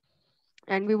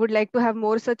 and we would like to have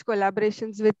more such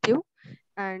collaborations with you.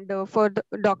 And for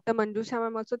Dr. Manjusha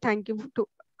ma'am also, thank you to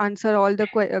answer all the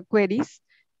queries.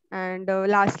 And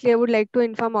lastly, I would like to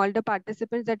inform all the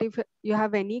participants that if you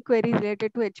have any query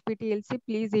related to HPTLC,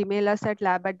 please email us at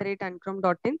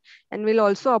lab@ancrom.in, and we'll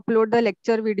also upload the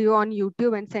lecture video on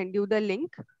YouTube and send you the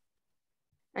link.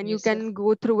 And you can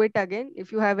go through it again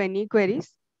if you have any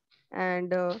queries.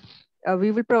 And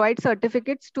we will provide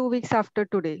certificates 2 weeks after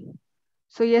today.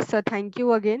 So yes, sir, thank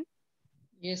you again.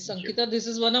 Yes, Ankita, this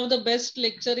is one of the best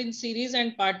lecture in series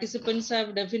and participants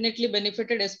have definitely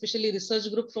benefited, especially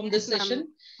research group from this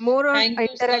session. More on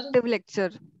interactive lecture.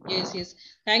 Yes.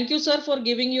 Thank you, sir, for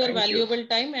giving your valuable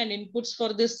time and inputs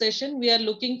for this session. We are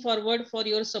looking forward for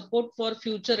your support for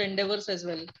future endeavors as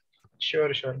well.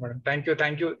 Sure, madam. Thank you,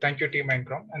 team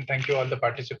Encrom, and thank you all the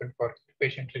participants for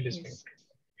patiently listening. Yes.